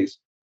societies.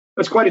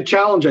 That's quite a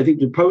challenge I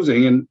think you're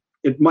posing, and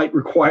it might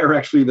require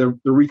actually the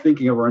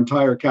rethinking of our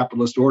entire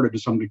capitalist order to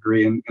some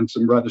degree and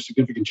some rather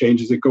significant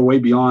changes that go way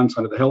beyond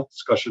kind of the health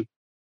discussion.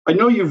 I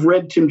know you've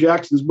read Tim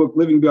Jackson's book,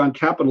 Living Beyond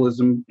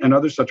Capitalism, and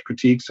other such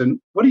critiques. And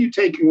what are you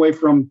taking away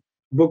from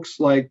books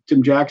like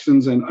Tim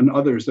Jackson's and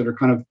others that are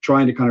kind of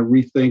trying to kind of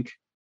rethink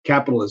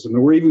capitalism?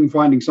 And we're even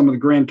finding some of the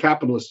grand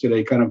capitalists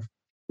today kind of,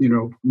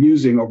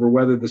 musing over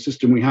whether the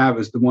system we have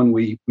is the one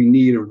we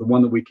need or the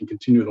one that we can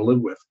continue to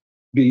live with.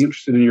 Be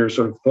interested in your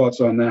sort of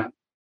thoughts on that.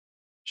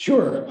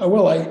 Sure.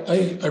 Well,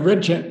 I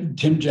read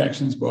Tim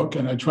Jackson's book,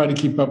 and I try to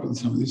keep up with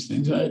some of these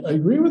things. I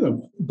agree with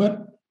him.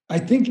 But I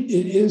think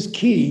it is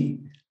key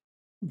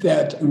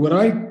that what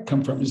I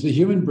come from is the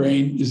human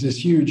brain is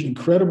this huge,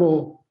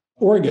 incredible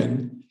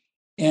organ.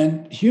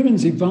 And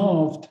humans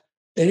evolved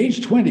at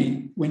age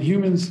 20, when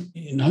humans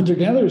in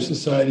hunter-gatherer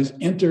societies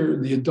enter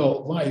the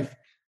adult life,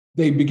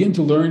 they begin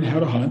to learn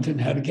how to hunt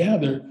and how to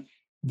gather.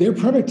 Their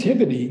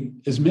productivity,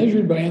 as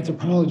measured by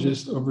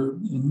anthropologists over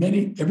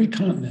every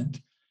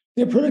continent,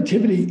 their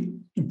productivity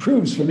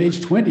improves from age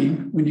 20,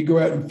 when you go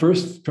out and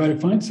first try to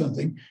find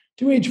something,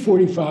 to age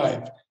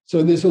 45.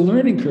 So there's a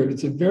learning curve.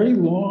 It's a very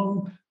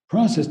long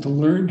process to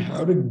learn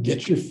how to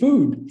get your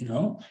food,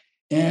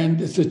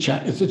 and it's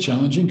a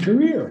challenging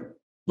career.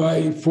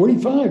 By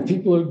 45,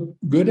 people are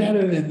good at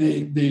it,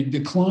 and they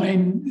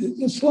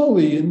decline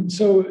slowly. And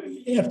so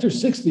after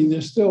 60,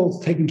 they're still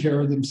taking care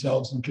of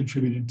themselves and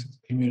contributing to the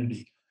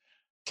community.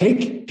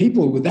 Take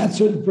people with that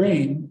sort of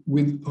brain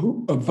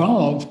who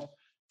evolved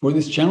for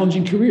these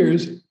challenging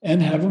careers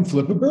and have them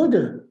flip a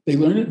burger. They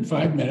learn it in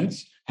 5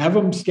 minutes, have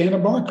them scan a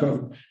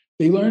barcode.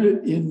 They learn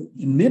it in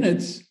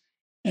minutes,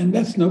 and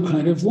that's no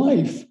kind of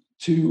life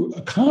to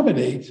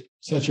accommodate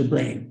such a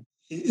brain.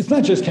 It's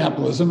not just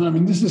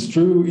capitalism. This is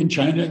true in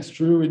China. It's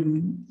true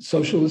in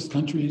socialist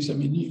countries.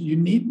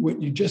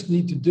 What you just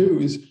need to do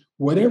is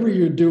whatever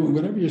you're doing,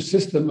 whatever your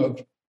system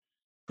of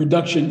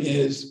production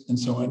is, and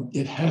so on,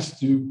 it has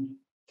to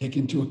take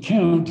into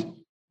account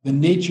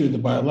the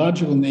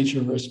biological nature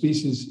of our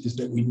species is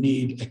that we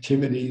need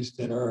activities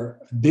that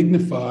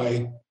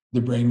dignify the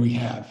brain we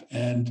have.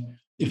 And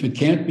if it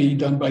can't be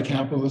done by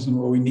capitalism,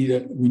 well, we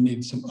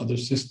need some other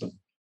system.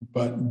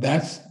 But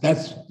that's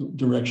the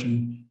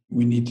direction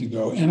we need to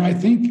go. And I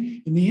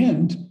think in the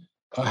end,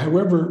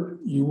 however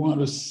you want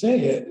to say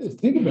it,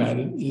 think about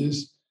it,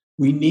 is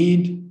we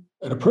need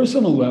at a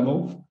personal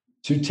level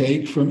to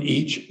take from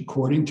each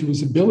according to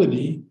his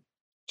ability,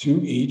 to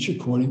each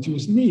according to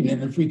his need.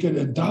 And if we could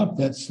adopt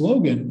that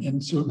slogan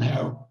and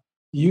somehow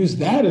use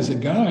that as a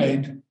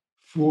guide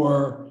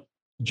for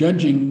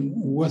judging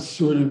what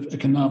sort of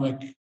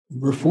economic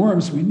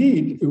reforms we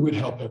need, it would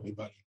help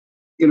everybody.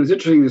 It's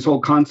interesting, this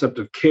whole concept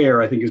of care,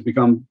 I think, has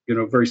become,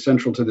 very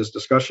central to this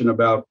discussion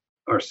about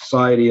our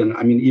society. And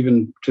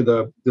even to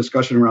the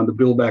discussion around the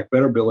Build Back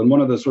Better bill. And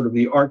one of the sort of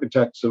the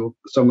architects of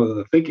some of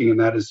the thinking in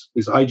that is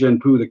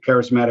Ai-jen Poo, the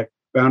charismatic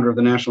founder of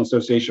the National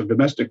Association of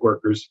Domestic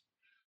Workers.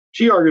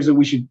 She argues that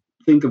we should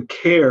think of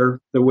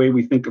care the way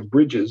we think of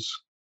bridges.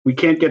 We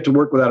can't get to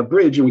work without a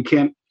bridge, and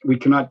we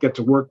cannot get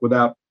to work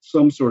without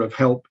some sort of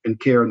help and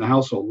care in the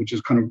household, which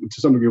is kind of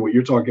to some degree what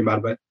you're talking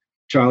about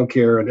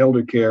childcare and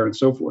elder care and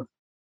so forth.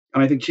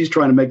 And I think she's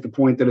trying to make the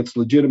point that it's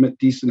legitimate,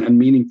 decent, and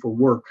meaningful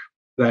work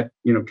that,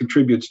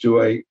 contributes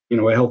to a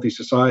healthy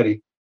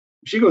society.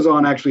 She goes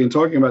on actually in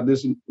talking about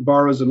this and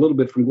borrows a little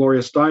bit from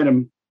Gloria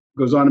Steinem,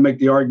 goes on to make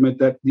the argument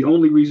that the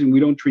only reason we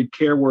don't treat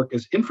care work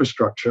as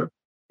infrastructure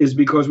is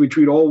because we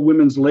treat all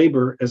women's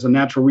labor as a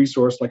natural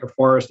resource like a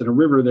forest and a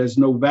river that has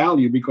no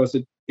value because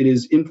it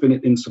is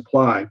infinite in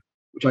supply,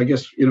 which I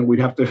guess, we'd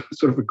have to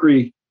sort of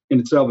agree in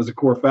itself as a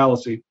core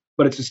fallacy.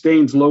 But it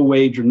sustains low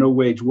wage or no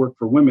wage work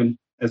for women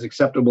as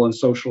acceptable in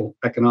social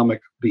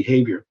economic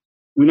behavior.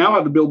 We now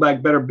have the Build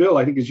Back Better bill,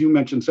 I think, as you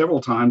mentioned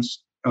several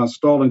times,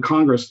 stalled in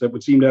Congress that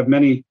would seem to have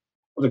many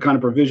of the kind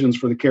of provisions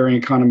for the caring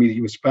economy that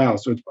you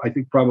espouse. So it's, I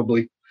think,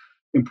 probably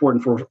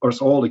important for us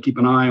all to keep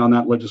an eye on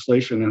that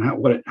legislation and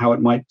how it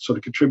might sort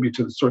of contribute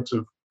to the sorts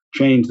of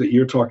change that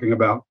you're talking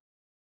about.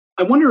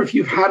 I wonder if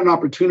you've had an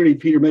opportunity,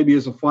 Peter, maybe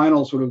as a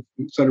final sort of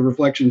set of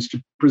reflections, to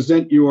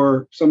present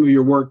some of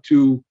your work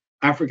to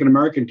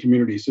African-American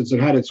communities, since it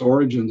had its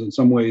origins in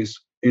some ways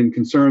in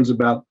concerns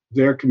about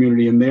their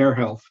community and their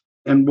health,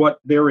 and what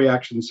their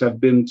reactions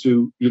have been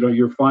to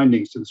your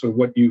findings and sort of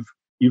what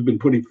you've been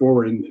putting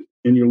forward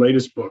in your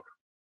latest book.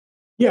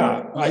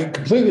 Yeah, I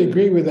completely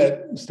agree with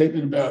that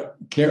statement about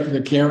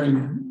the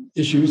caring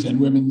issues and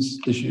women's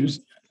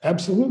issues.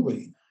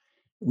 Absolutely.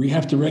 We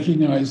have to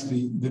recognize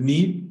the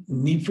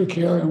need for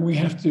care, and we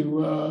have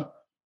to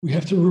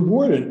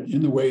reward it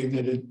in the way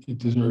that it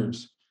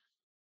deserves.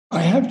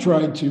 I have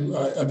tried to,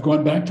 I've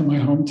gone back to my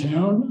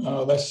hometown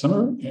last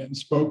summer and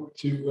spoke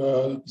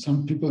to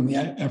some people in the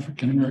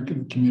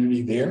African-American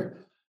community there,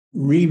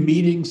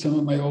 re-meeting some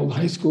of my old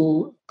high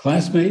school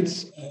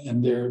classmates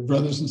and their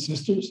brothers and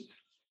sisters.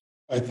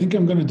 I think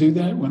I'm going to do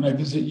that when I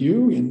visit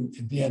you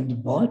at the end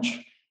of March.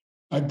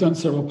 I've done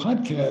several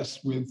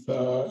podcasts with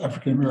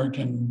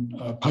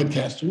African-American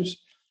podcasters.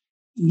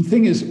 And the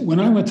thing is, when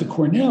I went to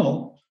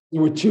Cornell,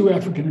 there were 2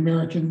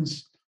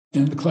 African-Americans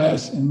in the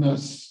class in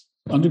the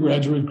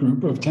undergraduate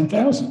group of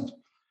 10,000.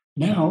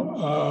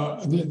 Now,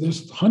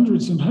 there's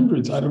hundreds and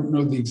hundreds. I don't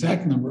know the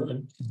exact number,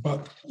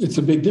 but it's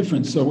a big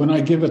difference. So when I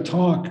give a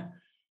talk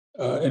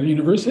at a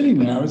university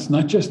now, it's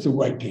not just to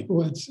white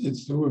people,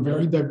 it's to a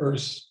very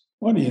diverse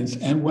audience.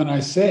 And when I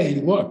say,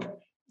 look,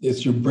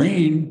 it's your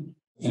brain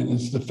and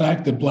it's the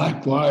fact that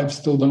Black lives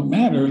still don't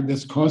matter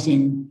that's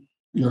causing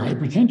your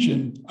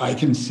hypertension, I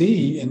can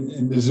see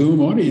in the Zoom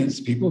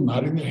audience people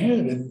nodding their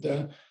head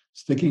and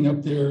sticking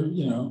up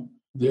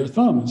their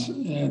thumbs.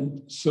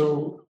 And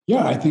so,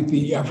 yeah, I think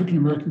the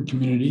African-American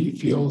community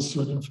feels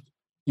sort of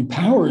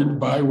empowered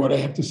by what I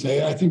have to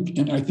say. I think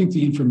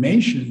the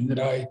information that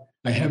I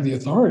have the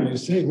authority to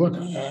say, look,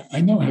 I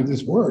know how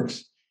this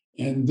works,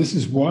 and this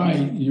is why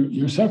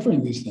you're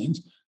suffering these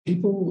things.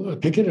 People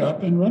pick it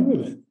up and run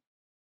with it.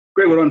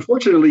 Great. Well,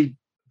 unfortunately,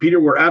 Peter,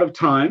 we're out of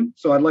time.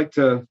 So I'd like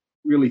to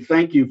really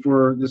thank you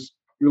for this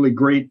really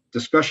great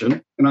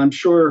discussion. And I'm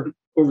sure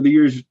over the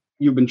years,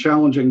 you've been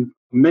challenging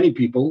many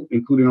people,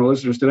 including our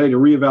listeners today, to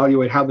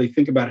reevaluate how they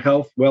think about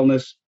health,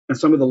 wellness, and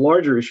some of the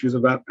larger issues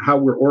about how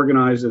we're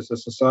organized as a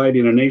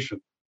society and a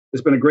nation.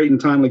 It's been a great and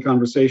timely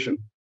conversation.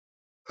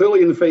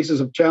 Clearly, in the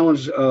faces of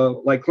challenge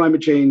like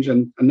climate change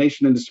and a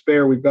nation in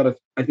despair, we've got to,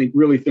 I think,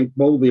 really think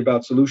boldly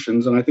about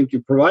solutions. And I think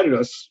you've provided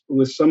us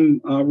with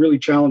some really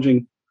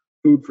challenging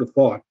food for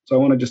thought. So I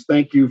want to just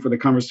thank you for the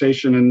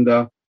conversation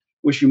and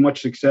wish you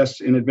much success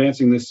in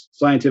advancing this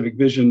scientific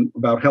vision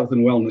about health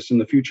and wellness in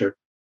the future.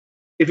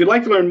 If you'd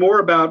like to learn more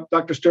about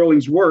Dr.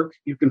 Sterling's work,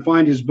 you can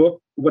find his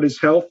book, What is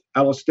Health?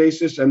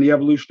 Allostasis and the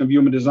Evolution of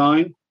Human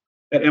Design,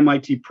 at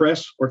MIT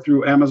Press or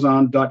through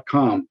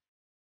Amazon.com.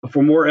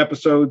 For more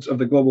episodes of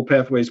the Global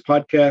Pathways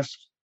podcast,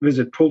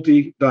 visit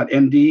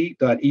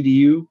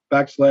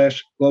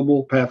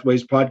pulte.nd.edu/Global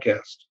Pathways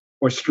Podcast,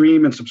 or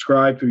stream and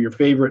subscribe through your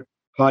favorite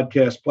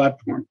podcast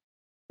platform.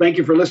 Thank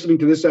you for listening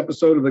to this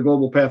episode of the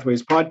Global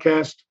Pathways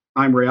podcast.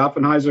 I'm Ray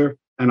Offenheiser,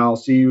 and I'll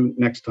see you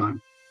next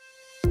time.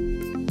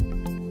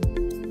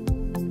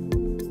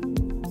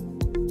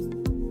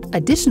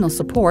 Additional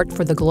support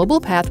for the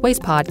Global Pathways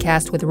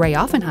podcast with Ray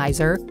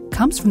Offenheiser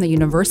comes from the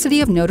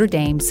University of Notre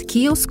Dame's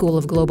Keough School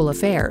of Global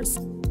Affairs,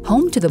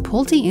 home to the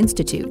Pulte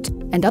Institute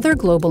and other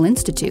global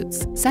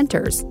institutes,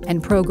 centers,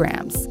 and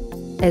programs.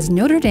 As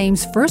Notre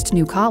Dame's first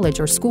new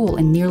college or school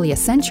in nearly a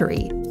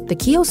century, the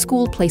Keough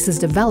School places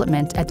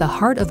development at the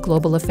heart of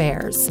global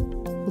affairs.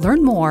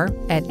 Learn more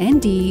at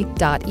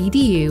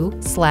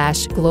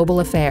nd.edu/global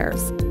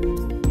affairs.